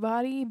kill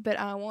anybody, but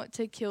I want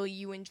to kill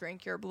you and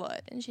drink your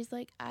blood. And she's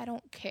like, I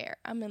don't care.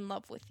 I'm in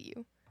love with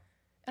you.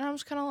 And I'm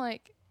just kind of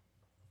like,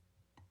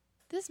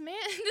 this man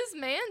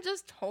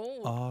just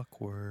told.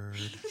 Awkward.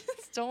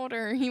 Just told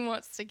her he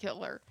wants to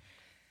kill her.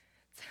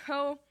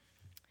 So,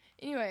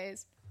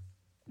 anyways,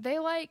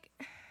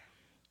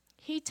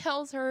 he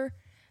tells her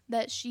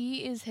that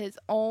she is his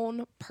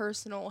own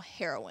personal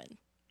heroine.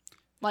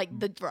 Like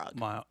the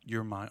drug.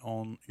 You're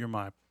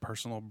my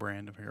personal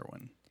brand of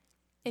heroin.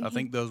 And I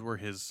think those were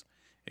his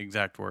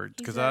exact words.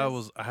 Because I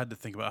had to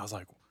think about it. I was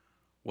like,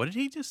 what did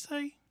he just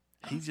say?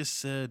 He just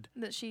said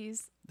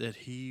that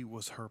he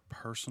was her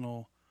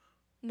personal,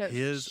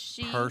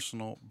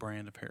 personal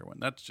brand of heroin.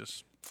 That's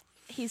just.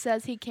 He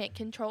says he can't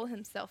control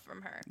himself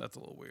from her. That's a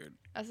little weird.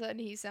 I said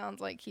he sounds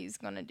like he's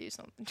going to do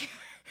something to her.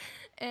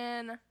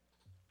 And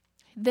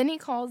then he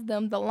calls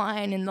them the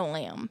lion and the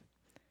lamb.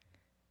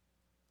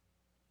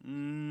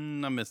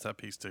 I missed that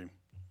piece too.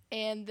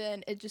 And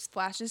then it just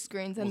flashes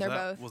screens and they're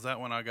both. Was that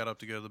when I got up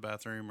to go to the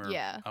bathroom or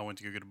yeah. I went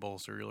to go get a bowl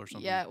of cereal or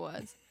something? Yeah, it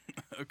was.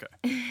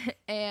 Okay.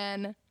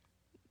 And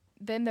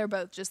then they're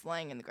both just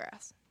laying in the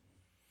grass.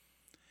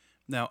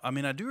 Now, I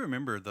mean, I do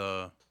remember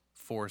the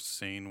forest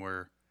scene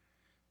where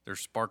they're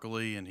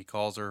sparkly and he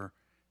calls her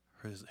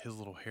his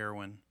little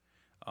heroine.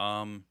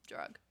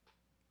 Drug.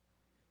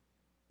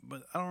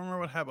 But I don't remember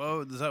what happened.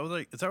 Oh, is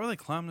that where they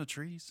climb the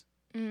trees?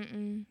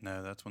 Mm-mm.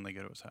 No, that's when they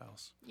go to his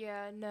house.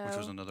 Yeah, no. Which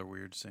was another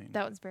weird scene.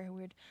 That was very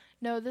weird.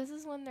 No, this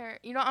is when they're...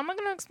 I'm not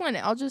going to explain it.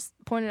 I'll just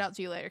point it out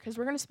to you later because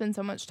we're going to spend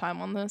so much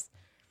time on this.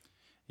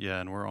 Yeah,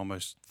 and we're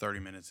almost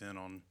 30 minutes in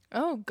on...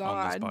 Oh,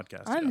 God. On this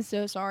podcast. I'm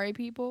so sorry,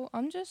 people.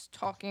 I'm just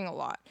talking a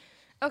lot.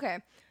 Okay,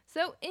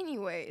 so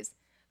anyways,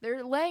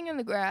 they're laying in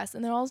the grass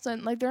and then all of a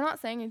sudden, like, they're not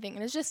saying anything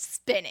and it's just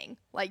spinning.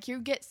 Like, you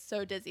get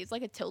so dizzy. It's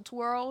like a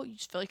tilt-a-whirl. You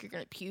just feel like you're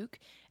going to puke.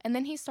 And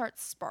then he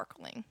starts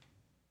sparkling.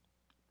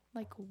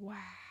 Like, wow.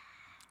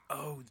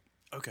 Oh,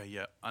 okay,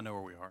 yeah. I know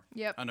where we are.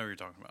 Yep. I know what you're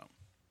talking about.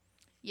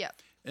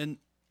 Yep. And,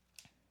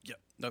 yeah,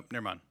 nope,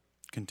 never mind.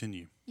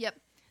 Continue. Yep.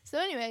 So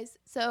anyways,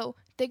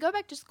 they go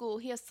back to school.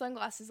 He has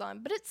sunglasses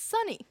on, but it's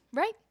sunny,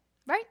 right?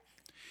 Right?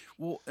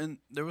 Well, and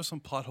there was some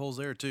plot holes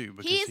there, too.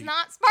 Because He's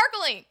not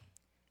sparkling.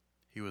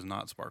 He was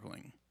not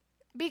sparkling.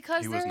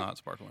 Because he was not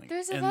sparkling.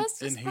 They're supposed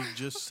to sparkle. And he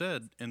just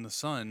said, in the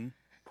sun,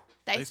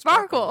 they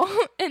sparkle.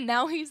 And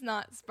now he's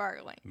not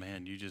sparkling.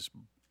 Man, you just...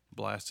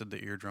 blasted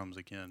the eardrums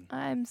again.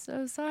 I'm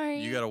so sorry.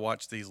 You got to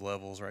watch these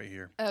levels right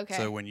here. Okay.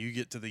 So when you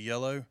get to the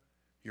yellow,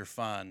 you're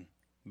fine.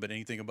 But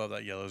anything above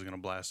that yellow is going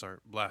to blast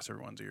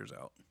everyone's ears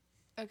out.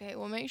 Okay,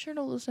 well, make sure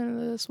to listen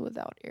to this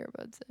without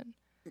earbuds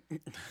in.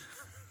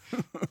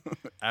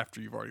 After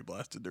you've already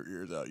blasted their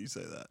ears out, you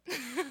say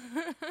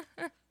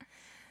that.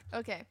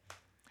 Okay.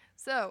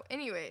 So,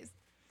 anyways.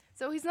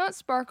 So, he's not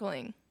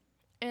sparkling.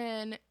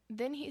 And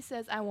then he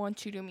says, I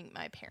want you to meet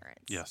my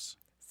parents. Yes.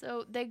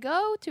 So they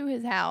go to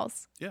his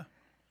house. Yeah.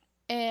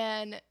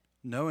 And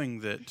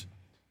knowing that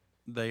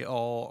they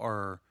all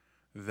are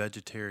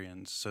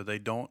vegetarians, so they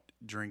don't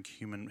drink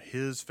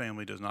his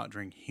family does not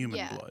drink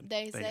human blood.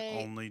 They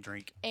only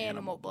drink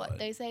animal blood.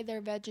 They say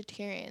they're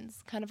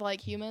vegetarians, kind of like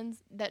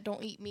humans that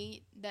don't eat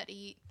meat, that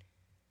eat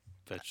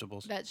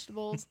vegetables.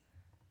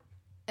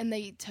 And they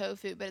eat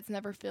tofu, but it's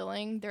never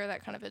filling. They're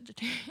that kind of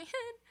vegetarian.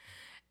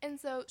 And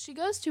so she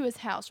goes to his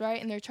house,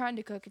 right? And they're trying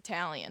to cook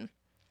Italian.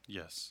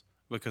 Yes.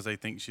 Because they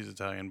think she's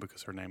Italian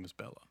because her name is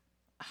Bella.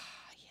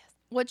 Yes.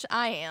 Which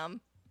I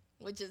am.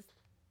 Which is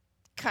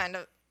kind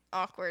of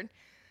awkward.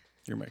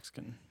 You're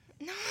Mexican.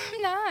 No,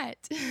 I'm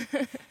not.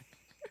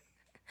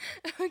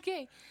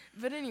 Okay.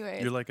 But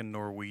anyway. You're like a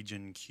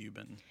Norwegian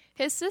Cuban.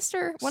 His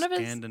sister,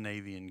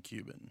 Scandinavian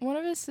Cuban. One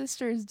of his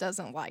sisters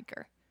doesn't like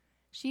her.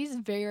 She's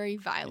very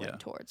violent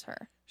towards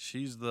her.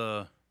 She's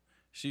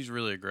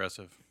really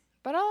aggressive.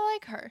 But I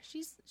like her.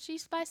 She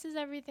spices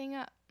everything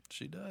up.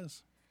 She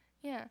does.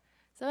 Yeah.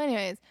 So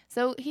anyways,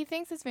 so he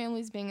thinks his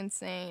family's being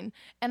insane,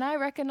 and I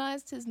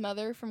recognized his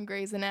mother from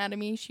Grey's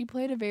Anatomy. She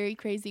played a very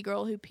crazy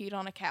girl who peed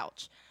on a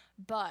couch.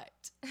 But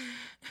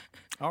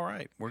All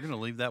right, we're going to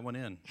leave that one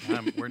in.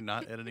 We're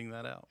not editing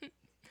that out.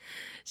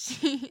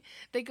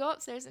 they go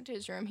upstairs into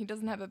his room. He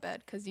doesn't have a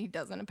bed because he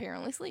doesn't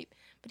apparently sleep.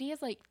 But he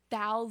has like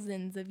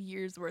thousands of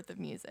years worth of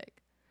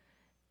music.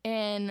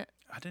 And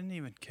I didn't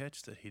even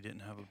catch that he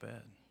didn't have a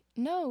bed.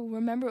 no,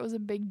 remember it was a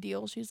big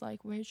deal. She's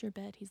like, "Where's your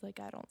bed?" He's like,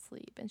 "I don't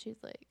sleep." And she's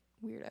like,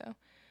 "Weirdo."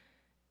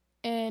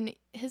 And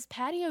his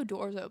patio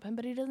door's open,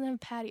 but he doesn't have a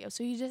patio.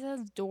 So he just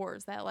has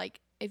doors that, like,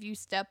 if you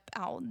step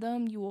out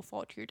them, you will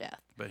fall to your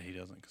death. But he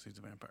doesn't because he's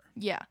a vampire.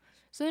 Yeah.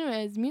 So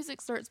anyways,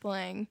 music starts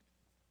playing.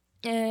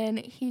 And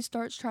he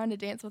starts trying to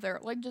dance with her.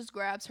 Like, just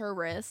grabs her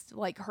wrist.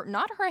 Like, her,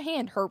 not her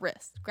hand, her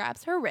wrist.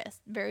 Grabs her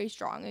wrist very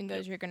strong and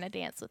goes, "You're going to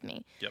dance with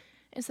me." Yep.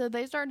 And so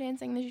they start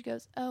dancing. And then she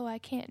goes, "Oh, I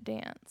can't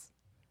dance."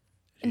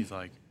 He's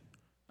like,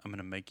 "I'm going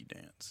to make you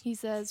dance." He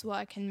says, "Well,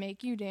 I can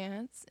make you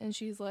dance." And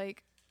she's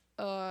like,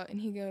 and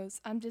he goes,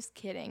 "I'm just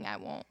kidding. I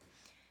won't."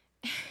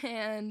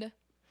 And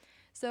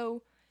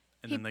so.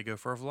 And then they go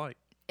for a flight.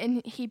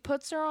 And he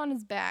puts her on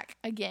his back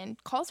again,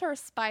 calls her a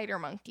spider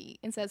monkey,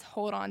 and says,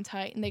 "Hold on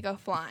tight," and they go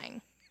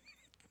flying.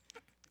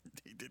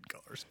 He did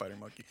call her spider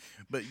monkey.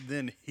 But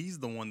then he's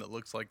the one that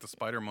looks like the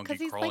spider monkey 'Cause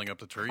he's, crawling like, up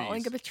the trees.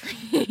 Crawling up a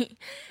tree.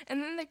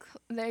 And then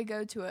they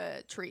go to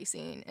a tree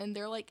scene, and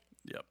they're like,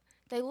 Yep.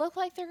 they look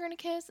like they're going to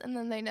kiss, and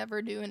then they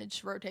never do, and it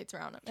just rotates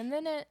around them. And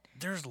then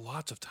There's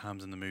lots of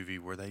times in the movie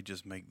where they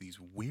just make these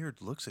weird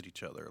looks at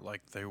each other.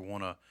 Like they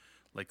want to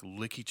like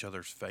lick each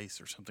other's face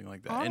or something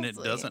like that. And it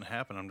Honestly. doesn't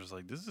happen. I'm just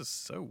like, this is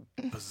so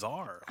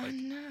bizarre. I Like,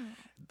 know.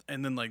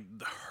 and then like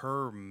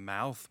her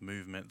mouth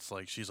movements,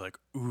 like she's like,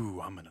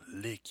 "Ooh, I'm gonna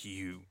lick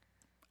you.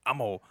 I'm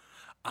gonna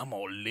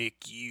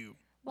lick you.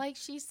 Like,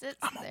 she sits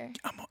there.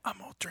 I'm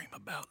gonna dream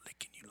about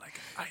licking you like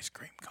an ice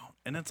cream cone."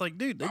 And it's like,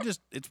 dude,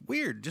 it's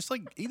weird. Just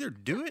like either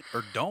do it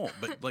or don't.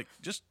 But like,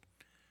 just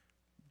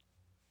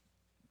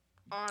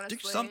Honestly.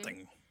 do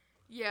something.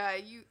 Yeah,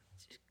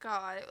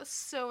 God, it was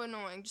so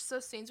annoying. Just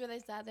those scenes where they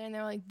sat there and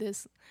they're like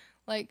this.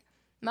 Like,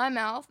 my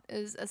mouth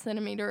is a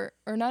centimeter,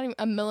 or not even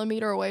a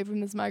millimeter away from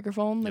this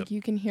microphone. Like, Yep.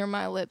 you can hear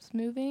my lips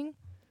moving.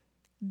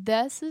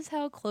 This is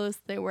how close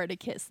they were to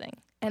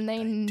kissing. And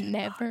they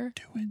never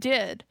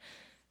did.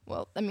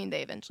 Well, I mean,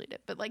 they eventually did.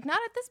 But, like, not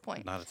at this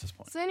point. Not at this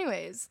point. So,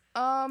 anyways,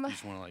 You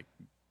just want to like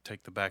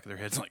take the back of their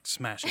heads and like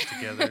smash it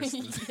together.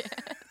 yes.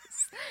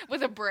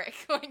 With a brick.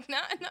 Like,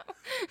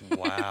 no.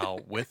 Wow,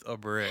 with a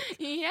brick.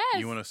 Yes.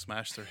 You want to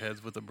smash their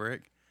heads with a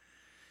brick?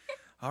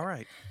 All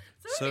right.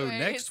 So anyways.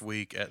 next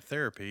week at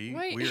therapy,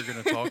 Wait. we are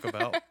going to talk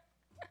about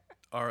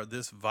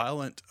this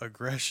violent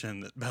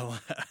aggression that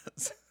Bella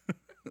has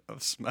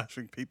of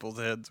smashing people's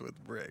heads with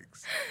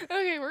bricks.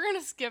 Okay, we're going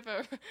to skip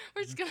over.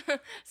 We're just going to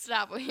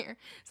stop here.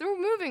 So we're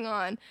moving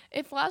on.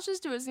 It flashes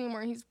to a scene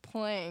where he's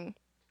playing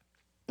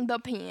the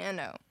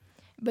piano.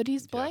 But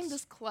he's playing Yes.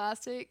 this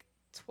classic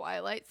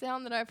Twilight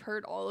sound that I've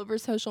heard all over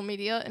social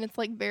media. And it's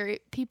like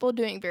people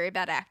doing very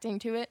bad acting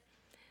to it.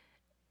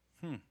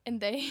 And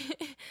they,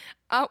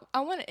 I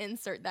want to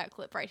insert that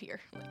clip right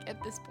here, like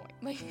at this point.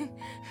 Like,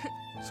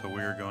 So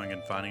we are going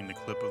and finding the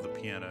clip of the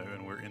piano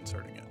and we're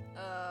inserting it.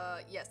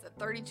 yes, at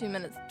 32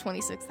 minutes,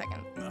 26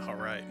 seconds. All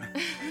right.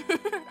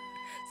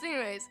 So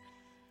anyways,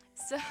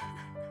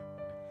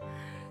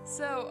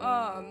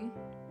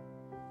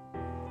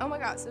 oh my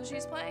god, so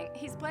he's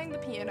playing the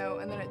piano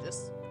and then it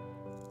just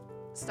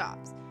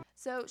stops.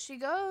 So she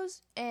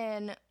goes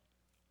and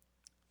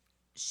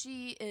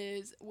she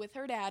is with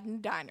her dad in a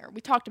diner.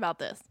 We talked about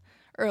this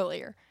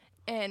earlier.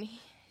 And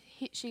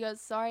she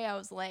goes, "Sorry I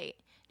was late."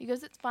 He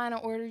goes, "It's fine, I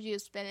ordered you a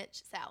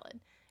spinach salad.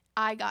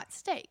 I got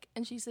steak."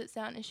 And she sits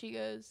down and she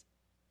goes,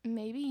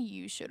 "Maybe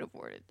you should have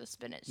ordered the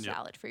spinach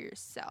salad for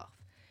yourself."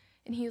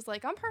 And he's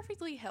like, "I'm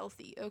perfectly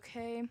healthy,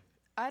 okay?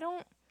 I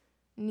don't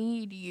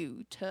need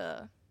you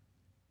to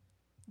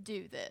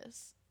do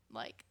this."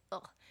 Like,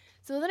 ugh.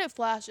 So then it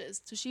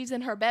flashes. So she's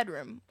in her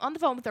bedroom on the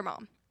phone with her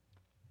mom.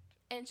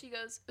 And she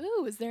goes,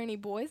 "Ooh, is there any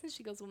boys?" And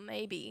she goes, "Well,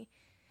 maybe."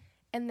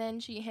 And then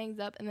she hangs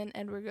up, and then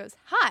Edward goes,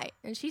 "Hi."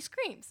 And she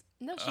screams.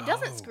 No, she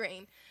doesn't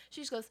scream. She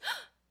just goes,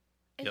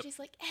 and she's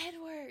like,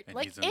 "Edward." And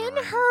like, he's in in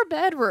the room. her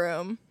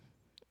bedroom.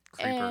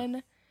 Creeper.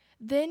 And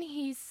then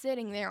he's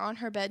sitting there on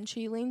her bed, and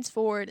she leans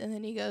forward, and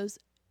then he goes,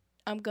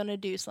 "I'm going to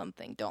do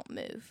something. Don't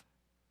move."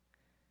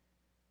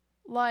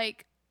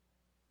 Like,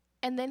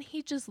 and then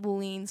he just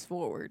leans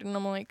forward, and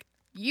I'm like,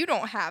 you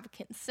don't have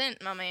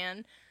consent, my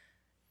man.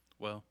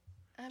 Well,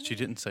 I she mean,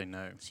 didn't say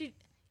no.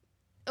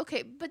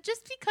 Okay, but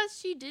just because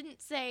she didn't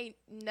say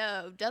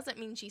no doesn't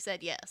mean she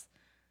said yes.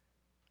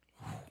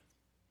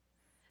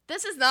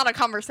 This is not a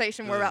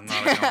conversation we're about to This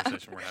is not a have.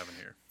 conversation we're having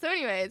here. So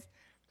anyways,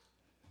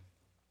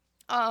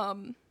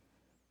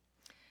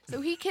 so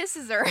he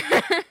kisses her,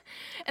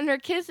 and they're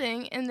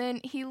kissing, and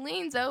then he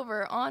leans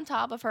over on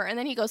top of her, and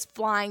then he goes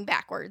flying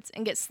backwards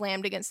and gets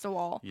slammed against the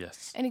wall.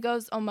 Yes. And he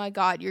goes, "Oh my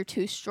God, you're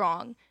too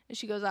strong." And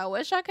she goes, "I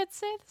wish I could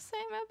say the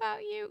same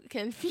about you."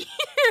 Confused.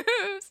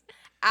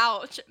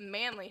 Ouch.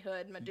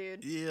 Manlyhood, my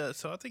dude. Yeah,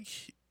 so I think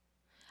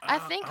I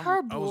think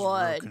her I was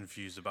blood. real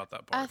confused about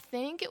that I part.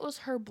 think it was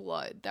her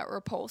blood that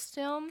repulsed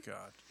him.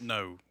 God,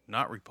 no,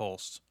 not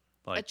repulsed.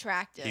 Like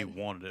Attracted. he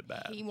wanted it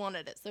bad. He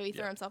wanted it, so he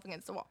threw Yeah. himself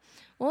against the wall.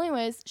 Well,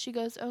 anyways, she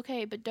goes,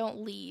 okay, but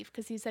don't leave,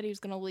 because he said he was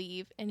going to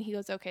leave. And he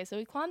goes, okay. So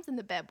he climbs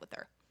into bed with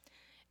her.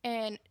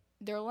 And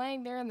they're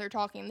laying there and they're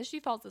talking. And then she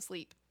falls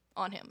asleep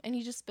on him. And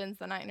he just spends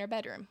the night in her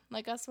bedroom.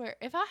 Like, I swear,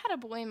 if I had a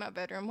boy in my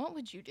bedroom, what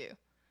would you do?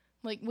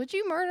 Like, would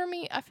you murder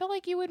me? I feel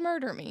like you would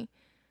murder me.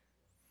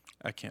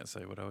 I can't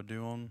say what I would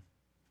do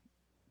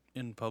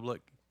in public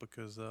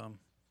because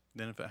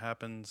then if it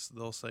happens,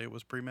 they'll say it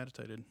was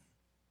premeditated.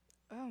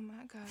 Oh,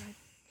 my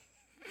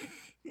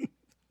God.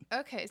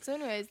 Okay, so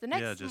anyways, the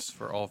next... Yeah, just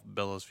for all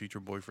Bella's future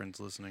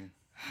boyfriends listening.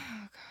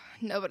 Oh,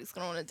 God. Nobody's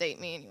going to want to date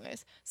me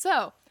anyways.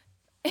 So,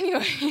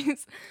 anyways...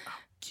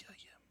 Kill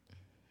you.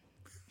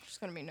 There's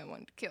going to be no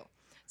one to kill.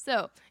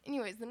 So,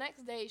 anyways, the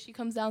next day she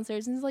comes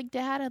downstairs and is like,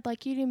 Dad, I'd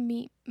like you to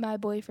meet my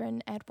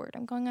boyfriend, Edward.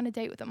 I'm going on a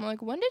date with him. I'm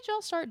like, when did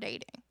y'all start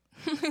dating?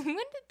 When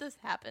did this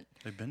happen?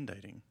 They've been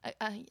dating.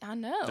 I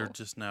know. They're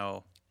just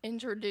now,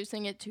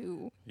 Introducing it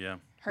to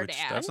her dad.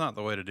 That's not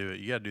the way to do it.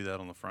 You got to do that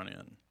on the front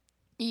end.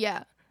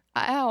 Yeah.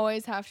 I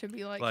always have to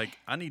be like,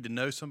 I need to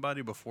know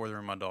somebody before they're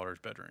in my daughter's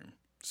bedroom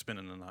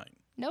spending the night.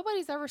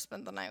 Nobody's ever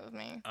spent the night with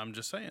me. I'm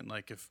just saying,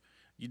 like, if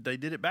they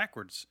did it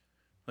backwards.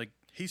 Like,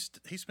 he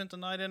spent the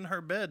night in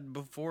her bed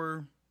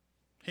before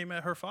he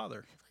met her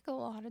father. I feel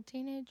like a lot of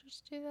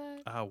teenagers do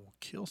that. I will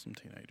kill some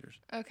teenagers.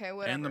 Okay,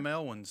 whatever. And the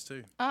male ones,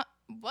 too.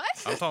 What?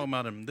 I'm talking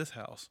about in this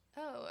house.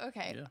 Oh,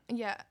 okay. Yeah.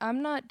 Yeah,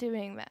 I'm not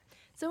doing that.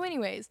 So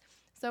anyways,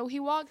 so he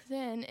walks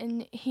in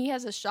and he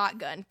has a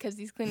shotgun because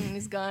he's cleaning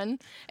his gun.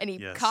 And he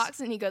Yes. cocks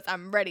and he goes,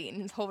 I'm ready.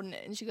 And he's holding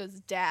it. And she goes,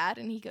 Dad.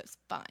 And he goes,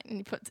 fine. And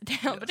he puts it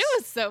down. But it Yes.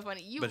 was so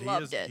funny. You But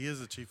loved it. he is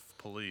the chief of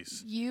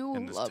police You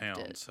in this loved town.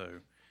 it. So,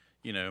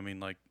 you know, I mean,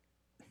 like,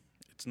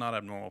 it's not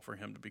abnormal for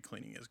him to be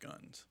cleaning his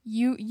guns.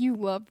 You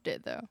loved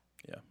it, though.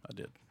 Yeah, I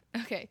did.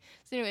 Okay.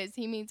 So anyways,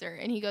 he meets her.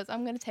 And he goes,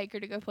 I'm going to take her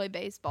to go play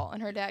baseball.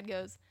 And her dad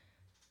goes,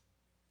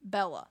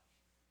 Bella.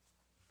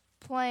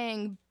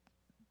 Playing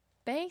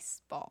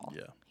baseball.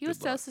 Yeah. He was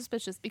good so luck.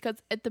 suspicious because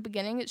at the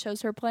beginning it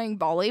shows her playing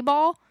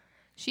volleyball.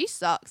 She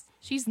sucks.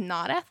 She's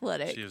not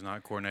athletic. She is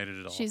not coordinated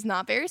at all. She's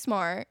not very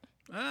smart.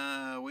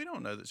 We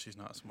don't know that she's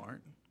not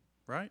smart,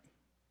 right?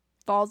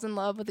 Falls in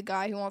love with a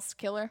guy who wants to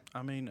kill her.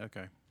 I mean,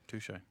 okay,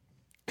 touche.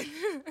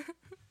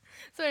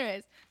 So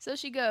anyways, so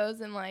she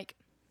goes and like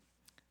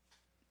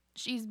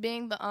she's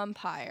being the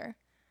umpire.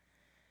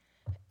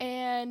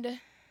 And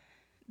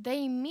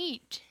they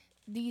meet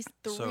these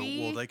three. So,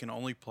 well, they can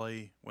only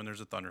play when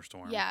there's a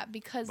thunderstorm. Yeah,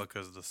 because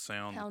the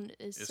sound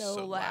is is so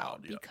so loud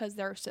loud, yep. because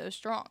they're so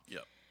strong.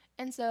 Yep.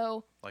 And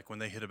so, Like when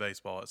they hit a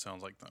baseball, it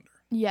sounds like thunder.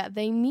 yeah,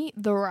 they meet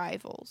the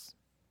rivals.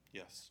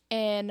 Yes.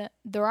 And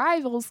the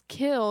rivals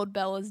killed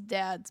Bella's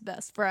dad's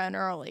best friend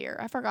earlier.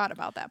 I forgot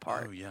about that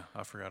part. Oh yeah,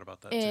 I forgot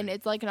about that And too.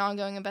 it's like an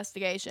ongoing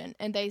investigation.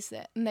 And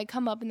they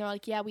come up and they're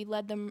like, yeah, we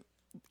led them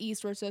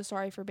east. We're so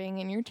sorry for being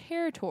in your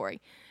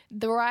territory.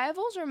 The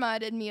rivals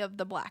reminded me of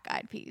the Black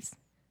Eyed Peas.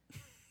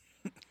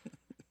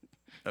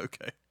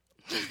 Okay.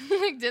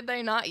 Like, did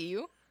they not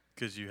you?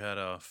 Because you had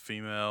a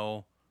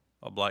female,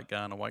 a black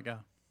guy, and a white guy.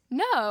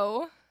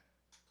 No.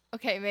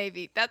 Okay,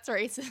 maybe. That's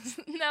racist.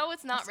 No,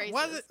 it's not racist.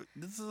 Why is it,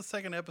 this is the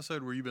second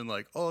episode where you've been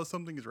like, oh,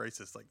 something is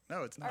racist. Like,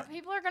 no, it's Our not.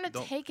 people are going to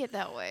Don't- take it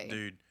that way.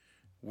 Dude,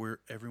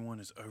 everyone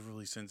is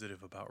overly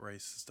sensitive about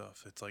race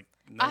stuff. It's like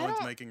I one's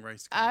don't- making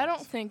race I comments.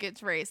 don't think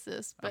it's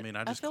racist. But I mean,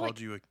 I just feel called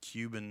like, you a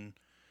Cuban,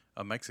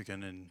 a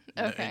Mexican, and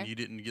Okay. and you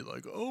didn't get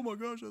like, oh my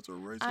gosh, that's a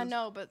racist. I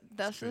know, but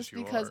that's 'cause just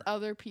you because are.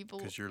 other people.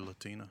 Because you're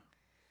Latina.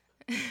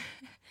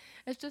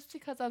 It's just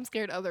because I'm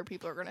scared other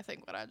people are going to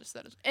think what I just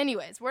said.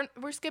 Anyways,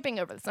 we're skipping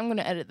over this. I'm going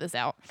to edit this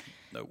out.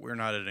 No, we're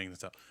not editing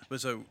this out.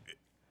 But so,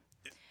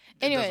 it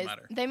Anyways, doesn't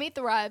matter. they meet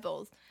the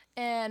rivals,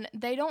 and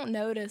they don't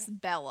notice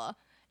Bella,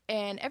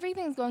 and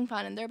everything's going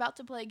fine, and they're about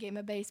to play a game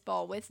of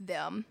baseball with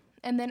them,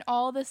 and then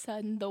all of a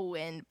sudden the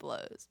wind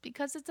blows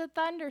because it's a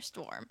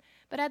thunderstorm,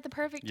 but at the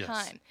perfect Yes.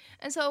 time.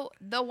 And so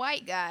the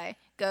white guy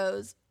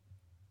goes,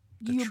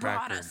 The "You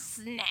brought tracker. a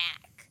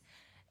snack,"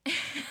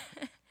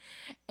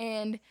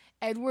 and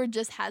Edward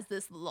just has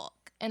this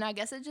look, and I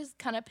guess it just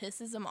kind of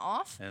pisses him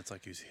off. And it's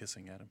like he's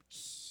hissing at him.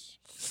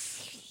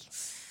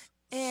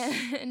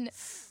 And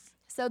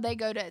so they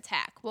go to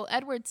attack. Well,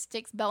 Edward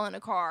sticks Bella in a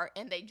car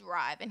and they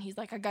drive. And he's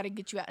like, I got to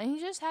get you out. And he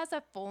just has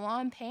a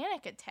full-on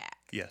panic attack.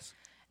 Yes.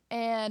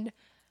 And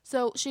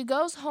so she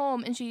goes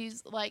home and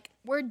she's like,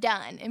 we're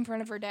done in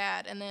front of her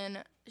dad. And then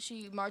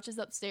she marches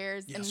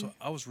upstairs. Yeah, and so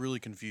I was really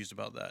confused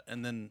about that.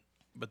 And then,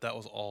 but that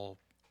was all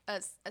a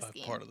a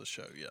scheme. part of the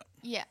show, yeah.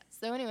 Yeah.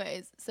 So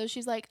anyways, so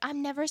she's like,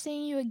 I'm never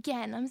seeing you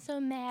again. I'm so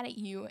mad at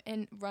you.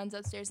 And runs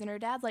upstairs. And her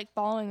dad's like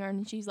following her.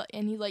 And she's like,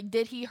 and he's like,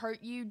 did he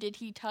hurt you? Did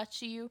he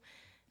touch you?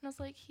 And I was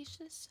like, he's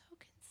just so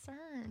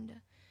concerned.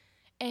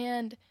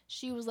 And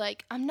she was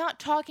like, I'm not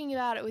talking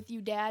about it with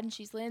you, Dad. And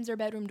she slams her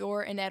bedroom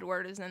door and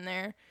Edward is in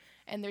there.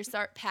 And they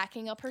start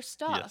packing up her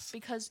stuff Yes.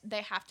 because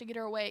they have to get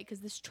her away because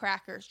this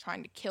tracker is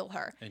trying to kill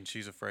her. And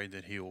she's afraid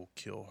that he'll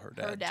kill her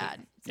dad. Her dad.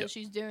 Too. So Yep.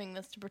 she's doing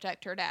this to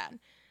protect her dad.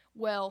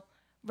 Well,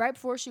 right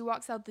before she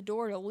walks out the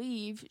door to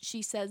leave,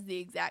 she says the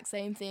exact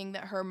same thing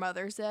that her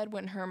mother said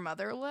when her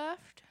mother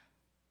left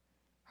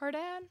her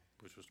dad.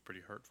 Which was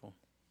pretty hurtful.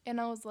 And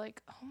I was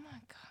like, oh my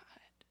God.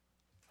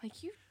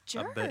 Like, you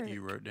jerk. I bet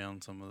you wrote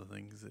down some of the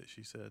things that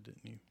she said,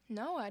 didn't you?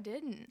 No, I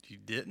didn't. You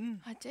didn't?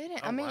 I didn't.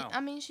 Oh, wow.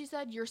 I mean, she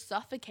said, you're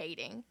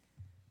suffocating.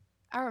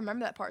 I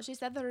remember that part. She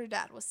said that her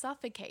dad was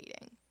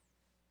suffocating.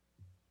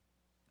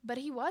 But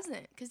he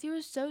wasn't, because he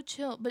was so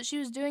chill. But she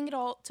was doing it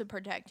all to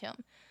protect him.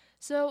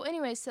 So,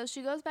 anyway, so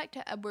she goes back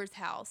to Edward's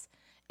house,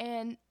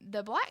 and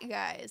the black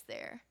guy is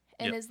there,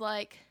 and Yep. is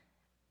like,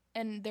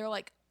 and they're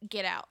like,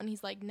 get out. And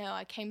he's like, no,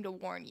 I came to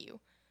warn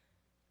you.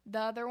 The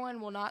other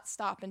one will not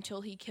stop until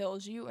he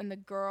kills you, and the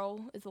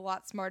girl is a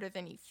lot smarter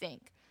than you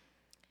think.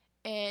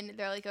 And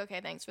they're like,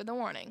 okay, thanks for the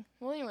warning.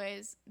 Well,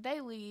 anyways,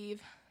 they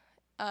leave.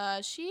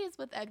 She is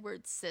with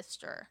Edward's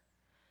sister,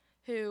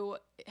 who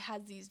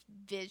has these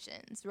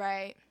visions,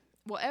 right?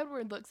 Well,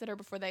 Edward looks at her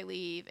before they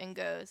leave and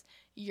goes,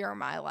 you're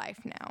my life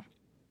now.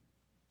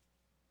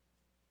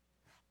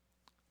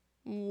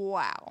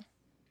 Wow.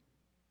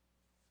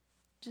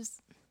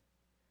 Just,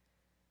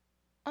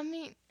 I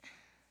mean,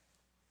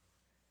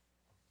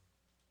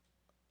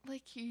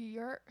 like,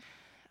 you're...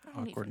 I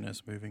don't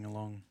Awkwardness moving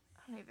along.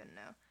 I don't even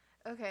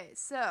know. Okay,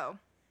 so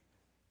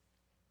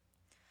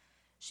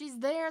she's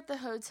there at the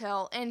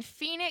hotel in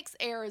Phoenix,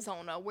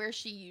 Arizona, where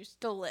she used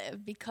to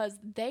live, because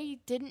they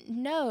didn't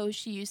know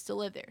she used to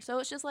live there. So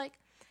it's just like,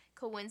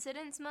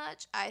 coincidence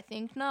much? I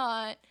think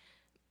not.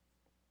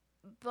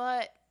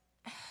 But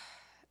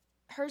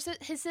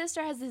his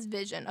sister has this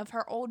vision of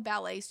her old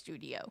ballet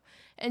studio,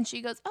 and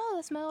she goes, oh,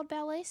 that's my old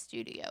ballet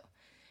studio.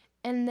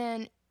 And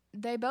then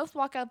they both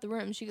walk out the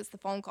room. She gets the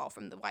phone call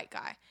from the white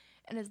guy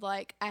and is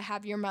like, I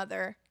have your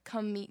mother.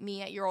 Come meet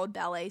me at your old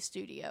ballet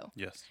studio.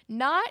 Yes.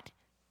 Not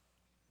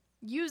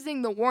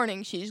using the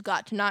warning she's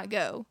got to not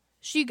go.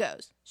 She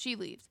goes. She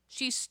leaves.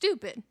 She's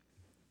stupid.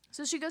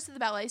 So she goes to the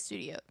ballet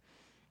studio.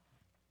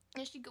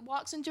 And she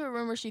walks into a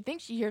room where she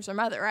thinks she hears her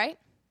mother, right?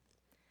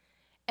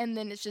 And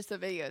then it's just a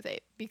videotape,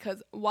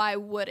 because why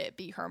would it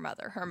be her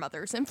mother? Her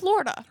mother's in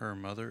Florida. Her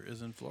mother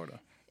is in Florida.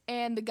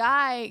 And the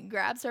guy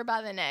grabs her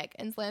by the neck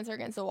and slams her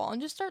against the wall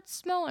and just starts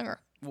smelling her.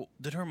 Well,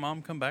 did her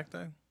mom come back,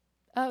 though?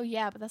 Oh,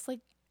 yeah, but that's like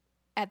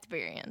at the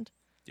very end.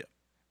 Yep.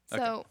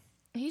 So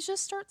he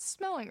just starts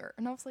smelling her.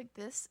 And I was like,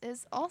 this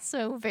is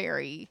also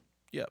very...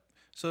 Yep.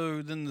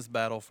 So then this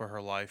battle for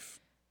her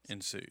life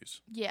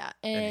ensues. Yeah.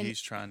 And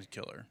he's trying to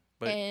kill her.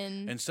 But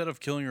and instead of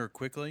killing her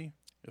quickly,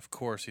 of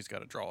course he's got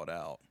to draw it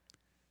out.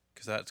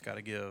 Because that's got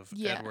to give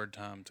Yeah. Edward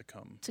time to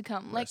come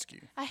rescue. rescue.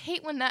 Like, I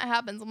hate when that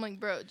happens. I'm like,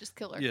 bro, just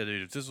kill her. Yeah,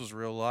 dude, if this was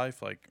real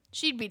life, like,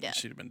 She'd be dead.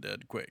 she'd have been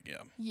dead quick,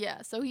 yeah.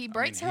 Yeah, so he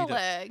breaks her he'd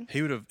have- leg.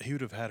 He would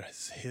have had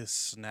his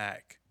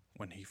snack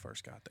when he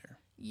first got there.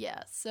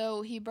 Yeah,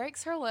 so he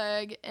breaks her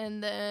leg,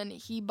 and then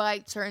he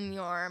bites her in the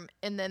arm,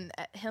 and then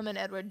him and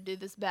Edward do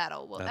this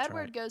battle. Well, That's Edward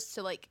right. goes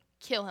to, like,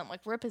 kill him, like,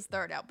 rip his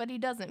throat out, but he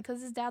doesn't,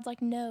 because his dad's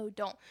like, no,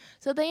 don't.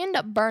 So they end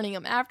up burning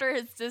him after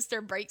his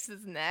sister breaks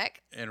his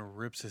neck And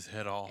rips his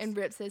head off. and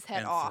rips his head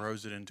and off.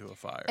 throws it into a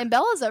fire. And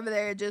Bella's over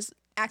there just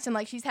acting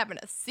like she's having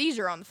a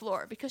seizure on the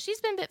floor, because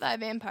she's been bit by a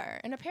vampire,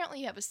 and apparently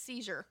you have a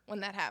seizure when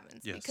that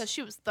happens, Yes. because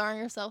she was throwing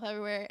herself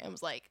everywhere and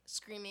was, like,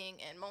 screaming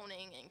and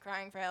moaning and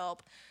crying for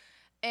help.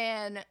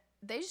 And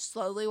they just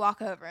slowly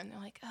walk over, and they're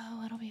like,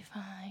 oh, it'll be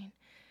fine.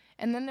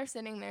 And then they're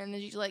sitting there, and then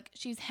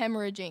she's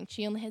hemorrhaging.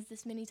 She only has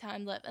this many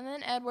times left. And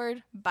then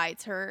Edward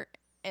bites her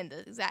in the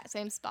exact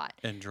same spot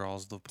and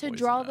draws the to poison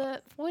draw out.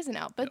 the poison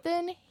out. But Yep.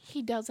 then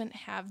he doesn't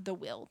have the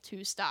will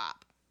to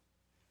stop.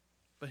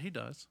 But he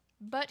does.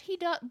 But he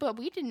does. But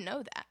we didn't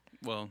know that.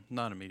 Well,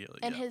 not immediately.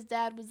 And yeah. his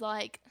dad was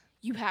like,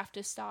 you have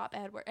to stop,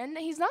 Edward. And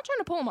he's not trying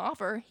to pull him off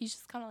her. He's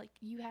just kind of like,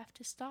 you have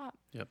to stop.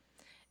 Yep.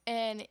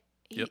 And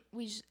Yep.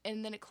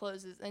 and then it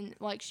closes, and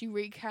like she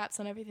recaps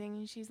on everything,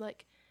 and she's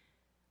like,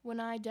 when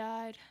I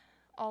died,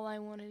 all I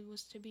wanted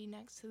was to be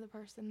next to the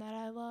person that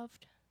I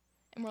loved.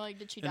 And we're like,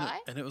 did she die?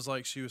 And it was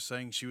like she was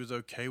saying she was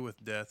okay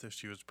with death if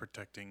she was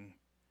protecting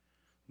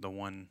the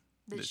one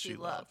that she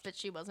loved. But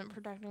she wasn't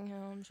protecting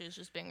him. She was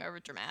just being over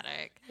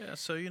dramatic. Yeah,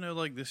 so,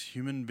 like this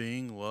human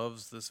being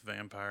loves this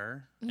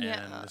vampire.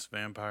 Yeah. And this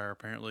vampire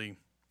apparently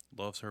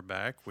loves her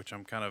back, which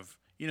I'm kind of,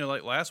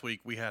 like last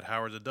week we had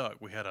Howard the Duck.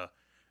 We had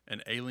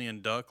an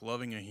alien duck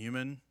loving a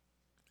human.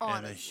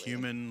 Honestly. And a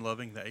human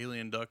loving the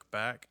alien duck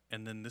back.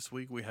 And then this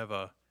week we have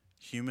a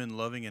human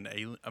loving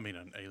a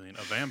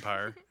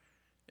vampire.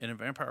 And a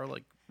vampire,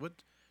 like, what?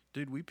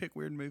 Dude, we pick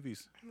weird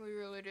movies. We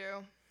really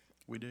do.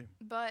 We do.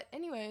 But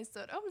anyways, so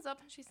it opens up,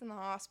 and she's in the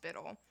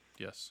hospital.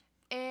 Yes.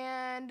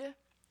 And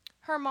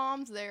her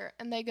mom's there,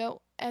 and they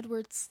go,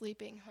 Edward's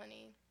sleeping,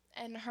 honey.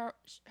 And her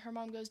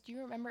mom goes, do you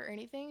remember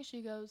anything?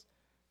 She goes,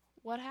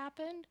 what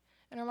happened?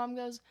 And her mom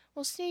goes,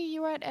 well, see,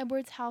 you were at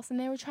Edward's house, and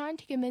they were trying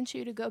to convince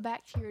you to go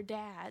back to your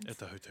dad's. At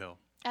the hotel.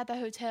 At the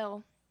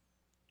hotel.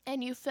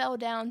 and you fell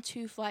down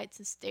 2 flights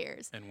of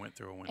stairs And went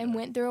through a window. and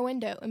went through a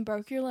window and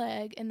broke your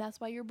leg, and that's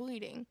why you're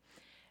bleeding.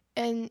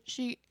 And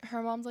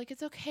her mom's like,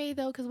 it's okay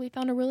though, because we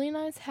found a really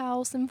nice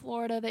house in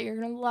Florida that you're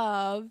gonna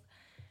love.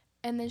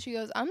 And then she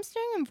goes, I'm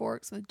staying in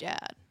Forks with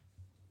Dad.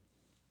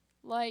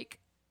 Like,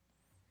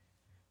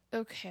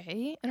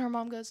 okay. And her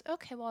mom goes,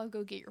 okay, well, I'll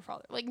go get your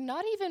father. Like,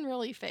 not even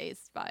really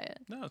fazed by it.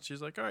 No,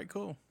 she's like, all right,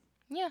 cool.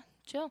 Yeah,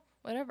 chill,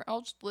 whatever.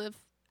 I'll just live.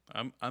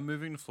 I'm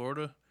moving to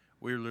Florida.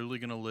 We're literally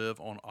going to live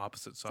on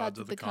opposite sides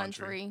of the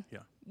country. Yeah.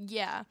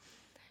 Yeah.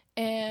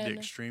 And The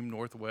extreme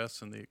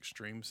northwest and the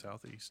extreme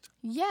southeast.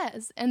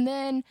 yes. And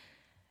then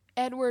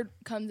Edward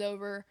comes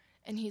over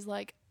and he's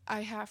like,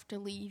 I have to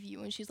leave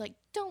you. And she's like,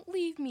 don't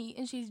leave me.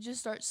 And she just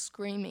starts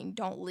screaming,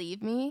 don't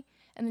leave me.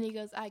 And then he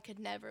goes, I could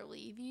never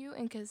leave you,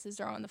 and kisses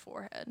her on the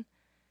forehead.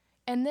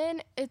 And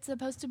then it's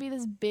supposed to be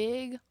this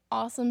big,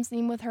 awesome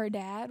scene with her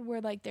dad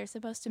where, like, they're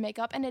supposed to make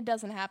up, and it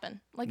doesn't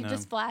happen. Like, No. it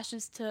just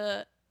flashes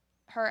to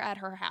her at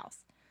her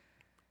house.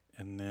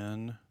 And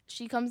then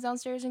She comes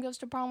downstairs and goes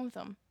to prom with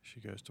him. she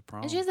goes to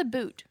prom. And she has a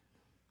boot.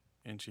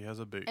 And she has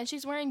a boot. And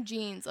she's wearing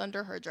jeans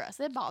under her dress.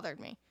 It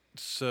bothered me.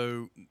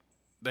 So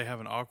they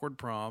have an awkward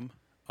prom.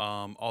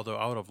 Although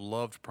I would have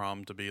loved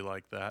prom to be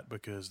like that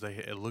because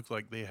it looked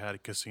like they had a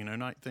casino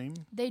night theme.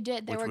 They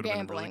did. They which were would have been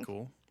gambling. really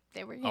cool.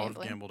 They were I would have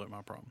gambling. gambled at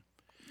my prom.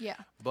 Yeah.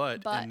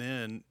 But But and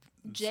then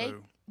Jake,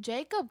 so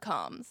Jacob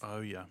comes,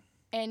 oh yeah.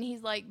 and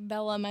he's like,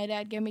 Bella, my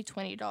dad gave me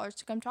 $20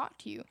 to come talk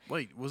to you.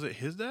 Wait, was it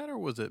his dad or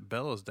was it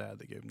Bella's dad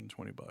that gave him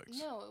 $20?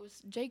 No, it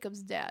was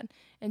Jacob's dad.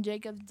 And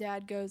Jacob's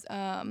dad goes,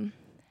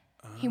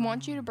 he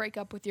wants you to break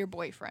up with your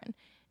boyfriend.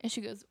 And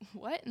she goes,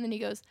 what? And then he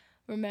goes,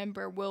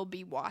 remember, we'll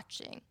be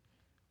watching.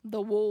 The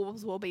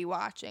wolves will be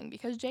watching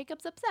because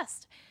Jacob's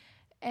obsessed.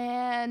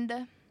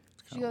 And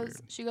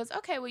she goes,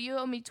 okay, well, you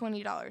owe me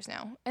 $20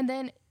 now. And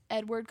then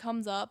Edward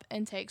comes up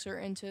and takes her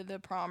into the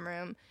prom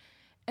room.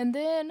 And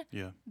then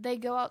Yeah. they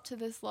go out to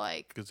this,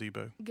 like,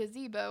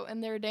 Gazebo.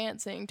 and they're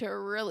dancing to a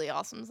really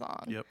awesome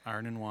song. Yep.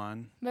 Iron and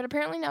Wine. But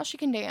apparently now she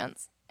can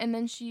dance. And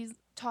then she's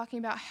talking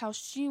about how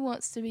she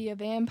wants to be a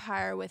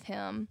vampire with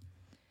him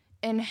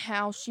and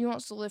how she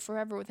wants to live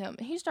forever with him.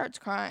 And he starts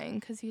crying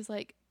because he's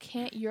like,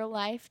 can't your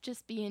life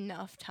just be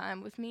enough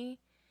time with me?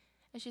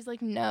 And she's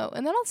like, no.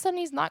 And then all of a sudden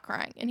he's not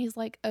crying. And he's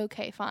like,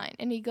 okay, fine.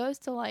 And he goes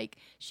to, like,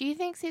 she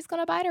thinks he's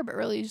going to bite her, but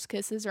really he just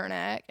kisses her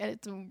neck. And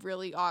it's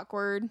really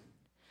awkward.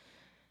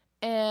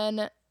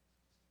 And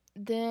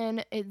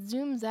then it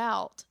zooms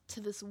out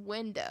to this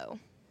window.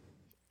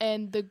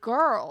 And the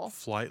girl...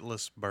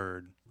 Flightless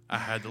Bird. I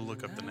had to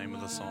look up the name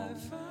of the song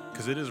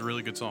because it is a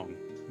really good song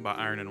by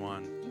Iron and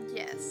Wine.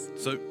 Yes.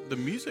 So the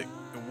music,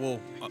 we'll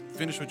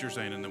finish what you're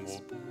saying and then we'll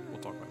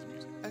talk about the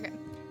music. Okay.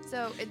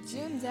 So it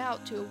zooms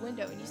out to a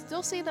window, and you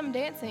still see them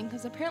dancing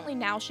because apparently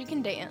now she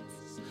can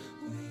dance.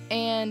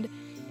 And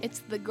it's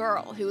the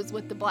girl who was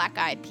with the Black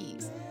Eyed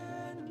Peas.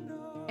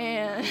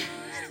 And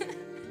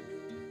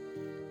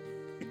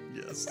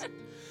Yes.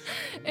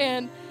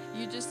 and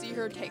you just see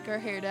her take her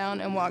hair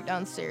down and walk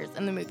downstairs,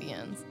 and the movie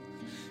ends.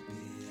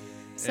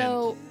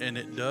 So and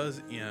it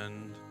does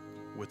end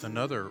with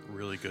another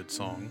really good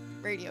song,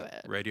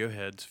 Radiohead.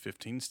 Radiohead's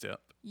 15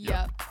 Step.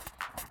 Yep.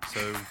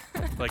 So,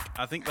 like,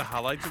 I think the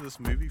highlights of this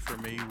movie for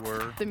me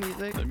were The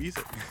music. the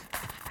music.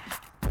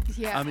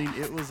 Yeah. I mean,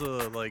 it was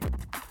a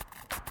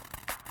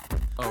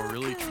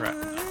really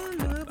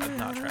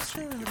not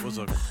trashy. It was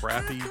a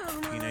crappy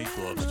teenage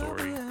love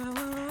story,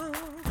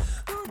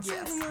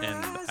 yes.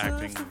 and the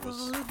acting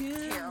was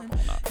Terrible.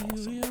 not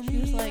awesome. She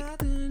was like,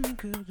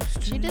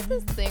 she did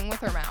this thing with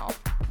her mouth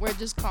where it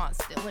just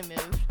constantly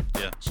moved.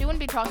 Yeah. She wouldn't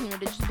be talking, it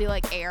would just be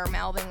like air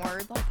mouthing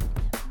words. Like,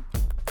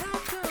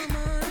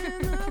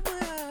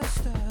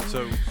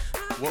 So,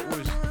 what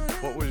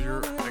was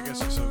your? I guess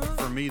so.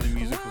 For me, the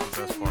music was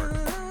the best part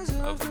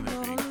of the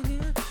movie.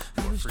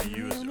 What for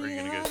you is? Are you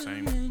gonna go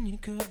same? Are you gonna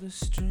go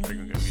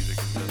music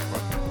is the best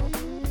part?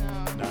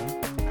 No.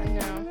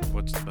 no.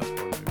 What's the best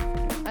part of the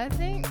movie for you? I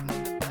think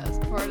the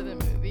best part of the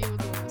movie was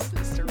when the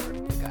sister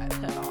ripped the guy's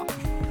head off.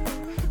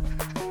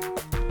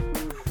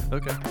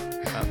 Okay.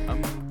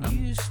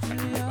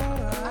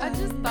 I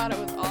just thought it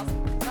was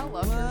awesome because I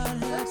love her.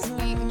 She's so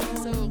sweet and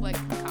she's so, like,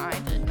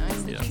 kind and nice.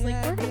 And Yeah. she's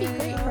like, we're going to be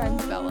great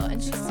friends, Bella.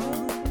 And she's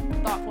so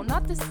thoughtful.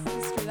 Not the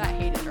sister that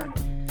hated her.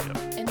 Yep.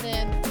 And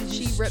then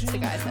she rips the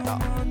guy's head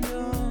off.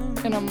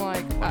 And I'm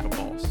like Like a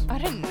boss. I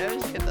didn't know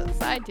she had that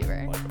side to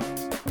her. Like a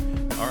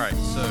boss. All right.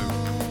 So,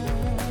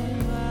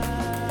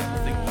 I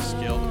think the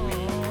scale that we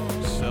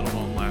settled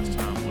on last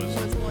time was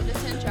It was 1 to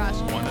 10 trash.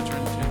 1 to 10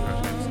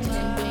 trash cans.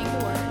 10 being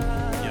the word.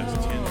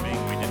 Yes, 10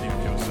 being we didn't even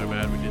feel so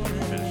bad we didn't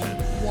even finish it.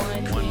 1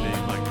 1 being,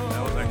 being like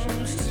that was actually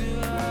nice.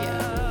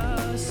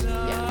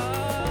 yeah.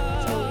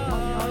 Yeah. So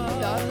on How You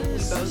Dog, we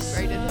both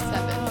rated a 7.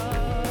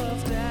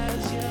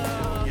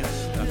 Yes,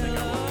 I think I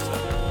was 7.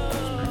 It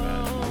was pretty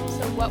bad.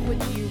 So what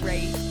would you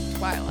rate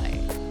Twilight?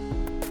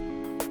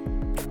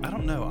 I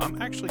don't know. I'm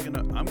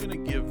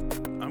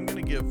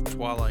gonna give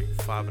Twilight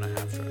 5.5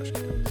 trash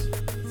cans.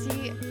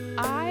 See,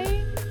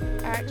 I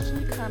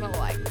actually kind of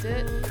liked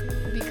it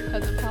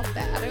because of how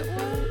bad it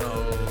was.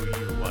 Oh,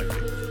 you liked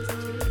it.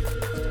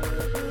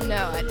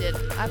 No, I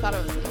didn't. I thought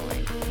it was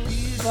annoying.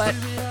 But,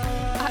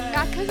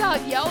 because I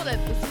yelled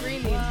at the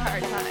screen the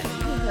entire time. You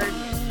heard me.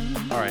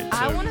 All right. So,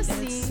 I want to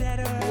see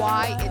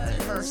why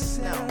it's first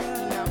snow,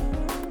 you know?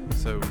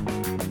 So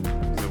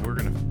we're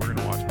gonna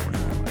watch more.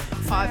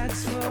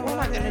 Obviously, but we're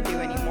not going to do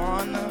any more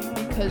on them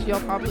because y'all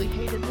probably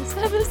hated this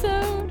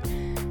episode.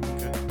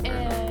 Okay.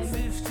 And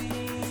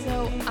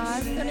so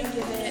I'm going to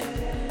give it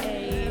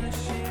a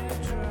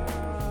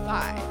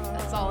 5.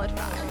 A solid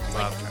 5.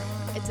 Like,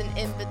 it's an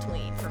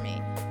in-between for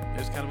me. It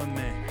was kind of a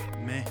meh.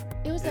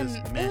 It was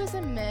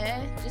a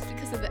meh just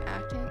because of the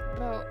acting.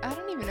 Bro, I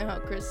don't even know how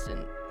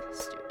Kristen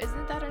Stewart.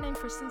 Isn't that her name,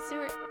 Kristen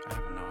Stewart? I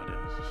have no idea.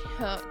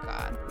 Oh,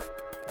 God.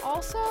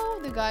 Also,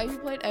 the guy who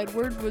played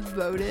Edward was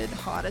voted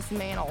hottest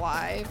man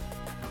alive.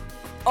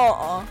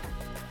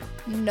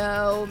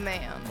 No,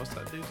 ma'am. What's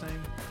that dude's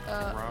name?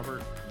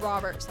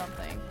 Robert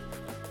something. I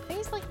think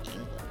he's like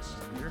English.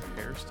 Your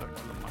hair stuck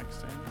to the mic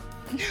stand?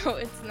 No,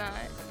 it's not.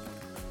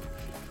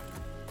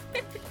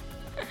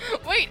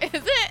 Wait,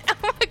 is it?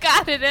 Oh my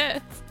God, it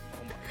is.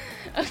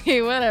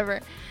 Okay,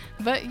 whatever.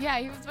 But yeah,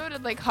 he was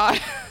voted like hot.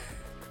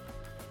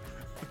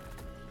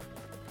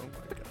 Oh my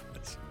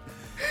gosh.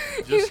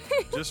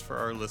 Just for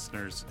our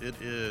listeners, it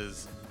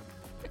is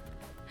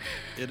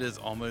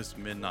almost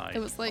midnight. It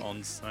was like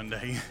on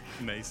Sunday,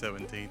 May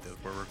 17th, as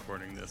we're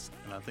recording this,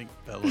 and I think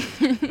Bella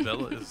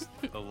is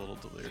a little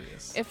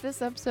delirious. If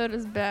this episode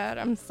is bad,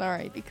 I'm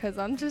sorry because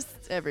I'm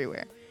just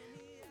everywhere.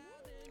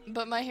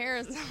 But my hair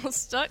is all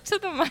stuck to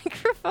the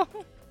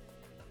microphone.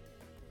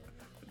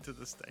 To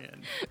the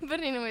stand. But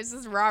anyways,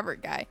 this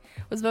Robert guy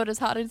was voted as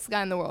hottest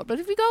guy in the world. But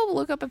if you go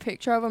look up a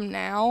picture of him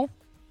now,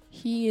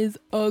 he is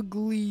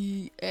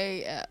ugly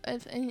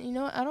AF. And you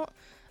know what? I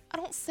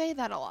don't say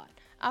that a lot.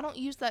 I don't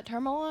use that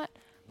term a lot,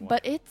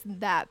 but it's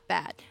that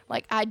bad.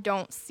 Like, I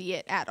don't see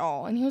it at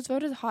all. And he was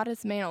voted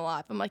hottest man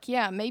alive. I'm like,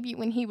 yeah, maybe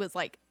when he was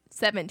like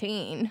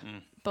 17.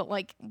 But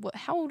like,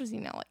 how old is he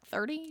now? Like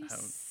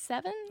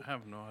 37? I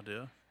have no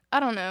idea. I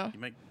don't know. You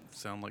make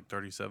sound like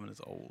 37 is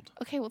old.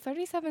 Okay, well,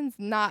 37's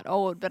not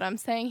old, but I'm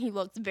saying he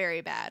looks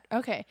very bad.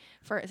 Okay,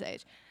 for his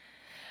age.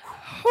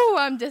 Whew,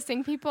 I'm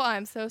dissing people.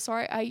 I'm so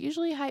sorry. I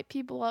usually hype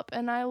people up,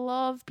 and I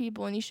love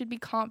people, and you should be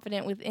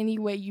confident with any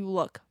way you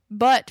look.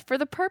 But for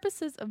the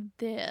purposes of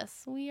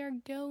this, we are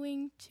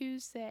going to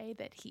say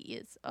that he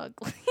is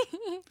ugly.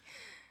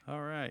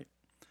 All right.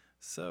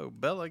 So,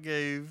 Bella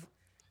gave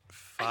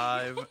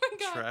 5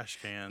 trash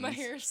cans. My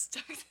hair's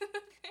stuck to the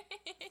thing.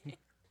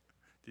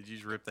 Did you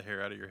just rip the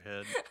hair out of your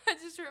head? I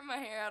just ripped my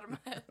hair out of my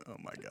head. Oh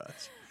my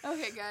gosh.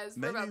 Okay, guys,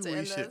 we're about to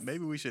end this.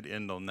 Maybe we should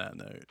end on that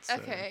note. So.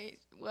 Okay,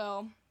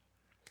 well,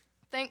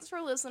 thanks for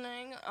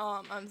listening.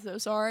 I'm so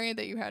sorry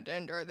that you had to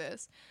endure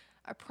this.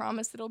 I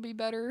promise it'll be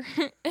better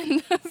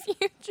in the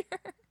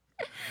future.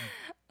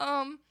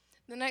 The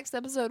next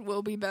episode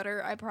will be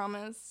better, I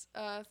promise.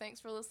 Thanks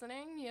for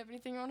listening. You have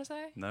anything you want to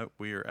say? Nope,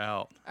 we are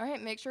out. All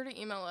right, make sure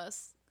to email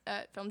us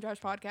at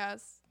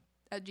filmtrashpodcast@gmail.com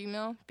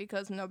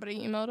because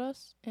nobody emailed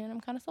us, and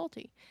I'm kind of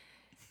salty.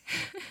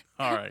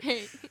 All right.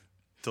 Hey.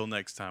 Till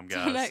next time,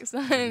 guys. Till next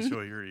time.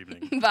 Enjoy your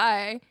evening.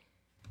 Bye.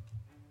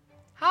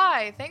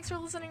 Hi, thanks for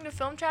listening to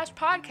Film Trash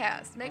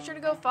Podcast. Make sure to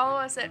go follow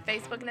us at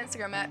Facebook and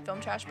Instagram at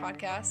Film Trash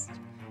Podcast.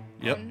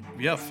 Yep.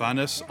 Yeah, find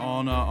us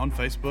on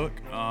Facebook,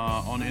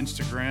 on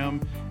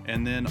Instagram,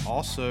 and then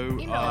also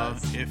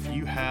if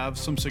you have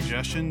some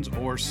suggestions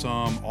or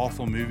some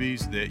awful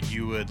movies that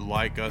you would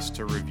like us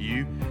to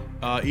review,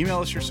 email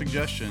us your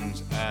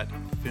suggestions at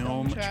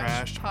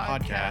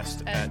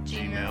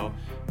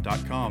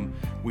filmtrashpodcast@gmail.com.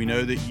 We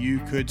know that you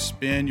could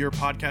spend your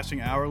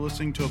podcasting hour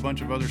listening to a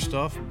bunch of other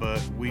stuff,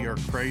 but we are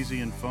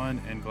crazy and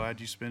fun and glad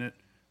you spent it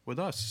with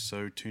us.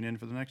 So tune in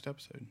for the next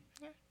episode.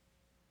 Yeah.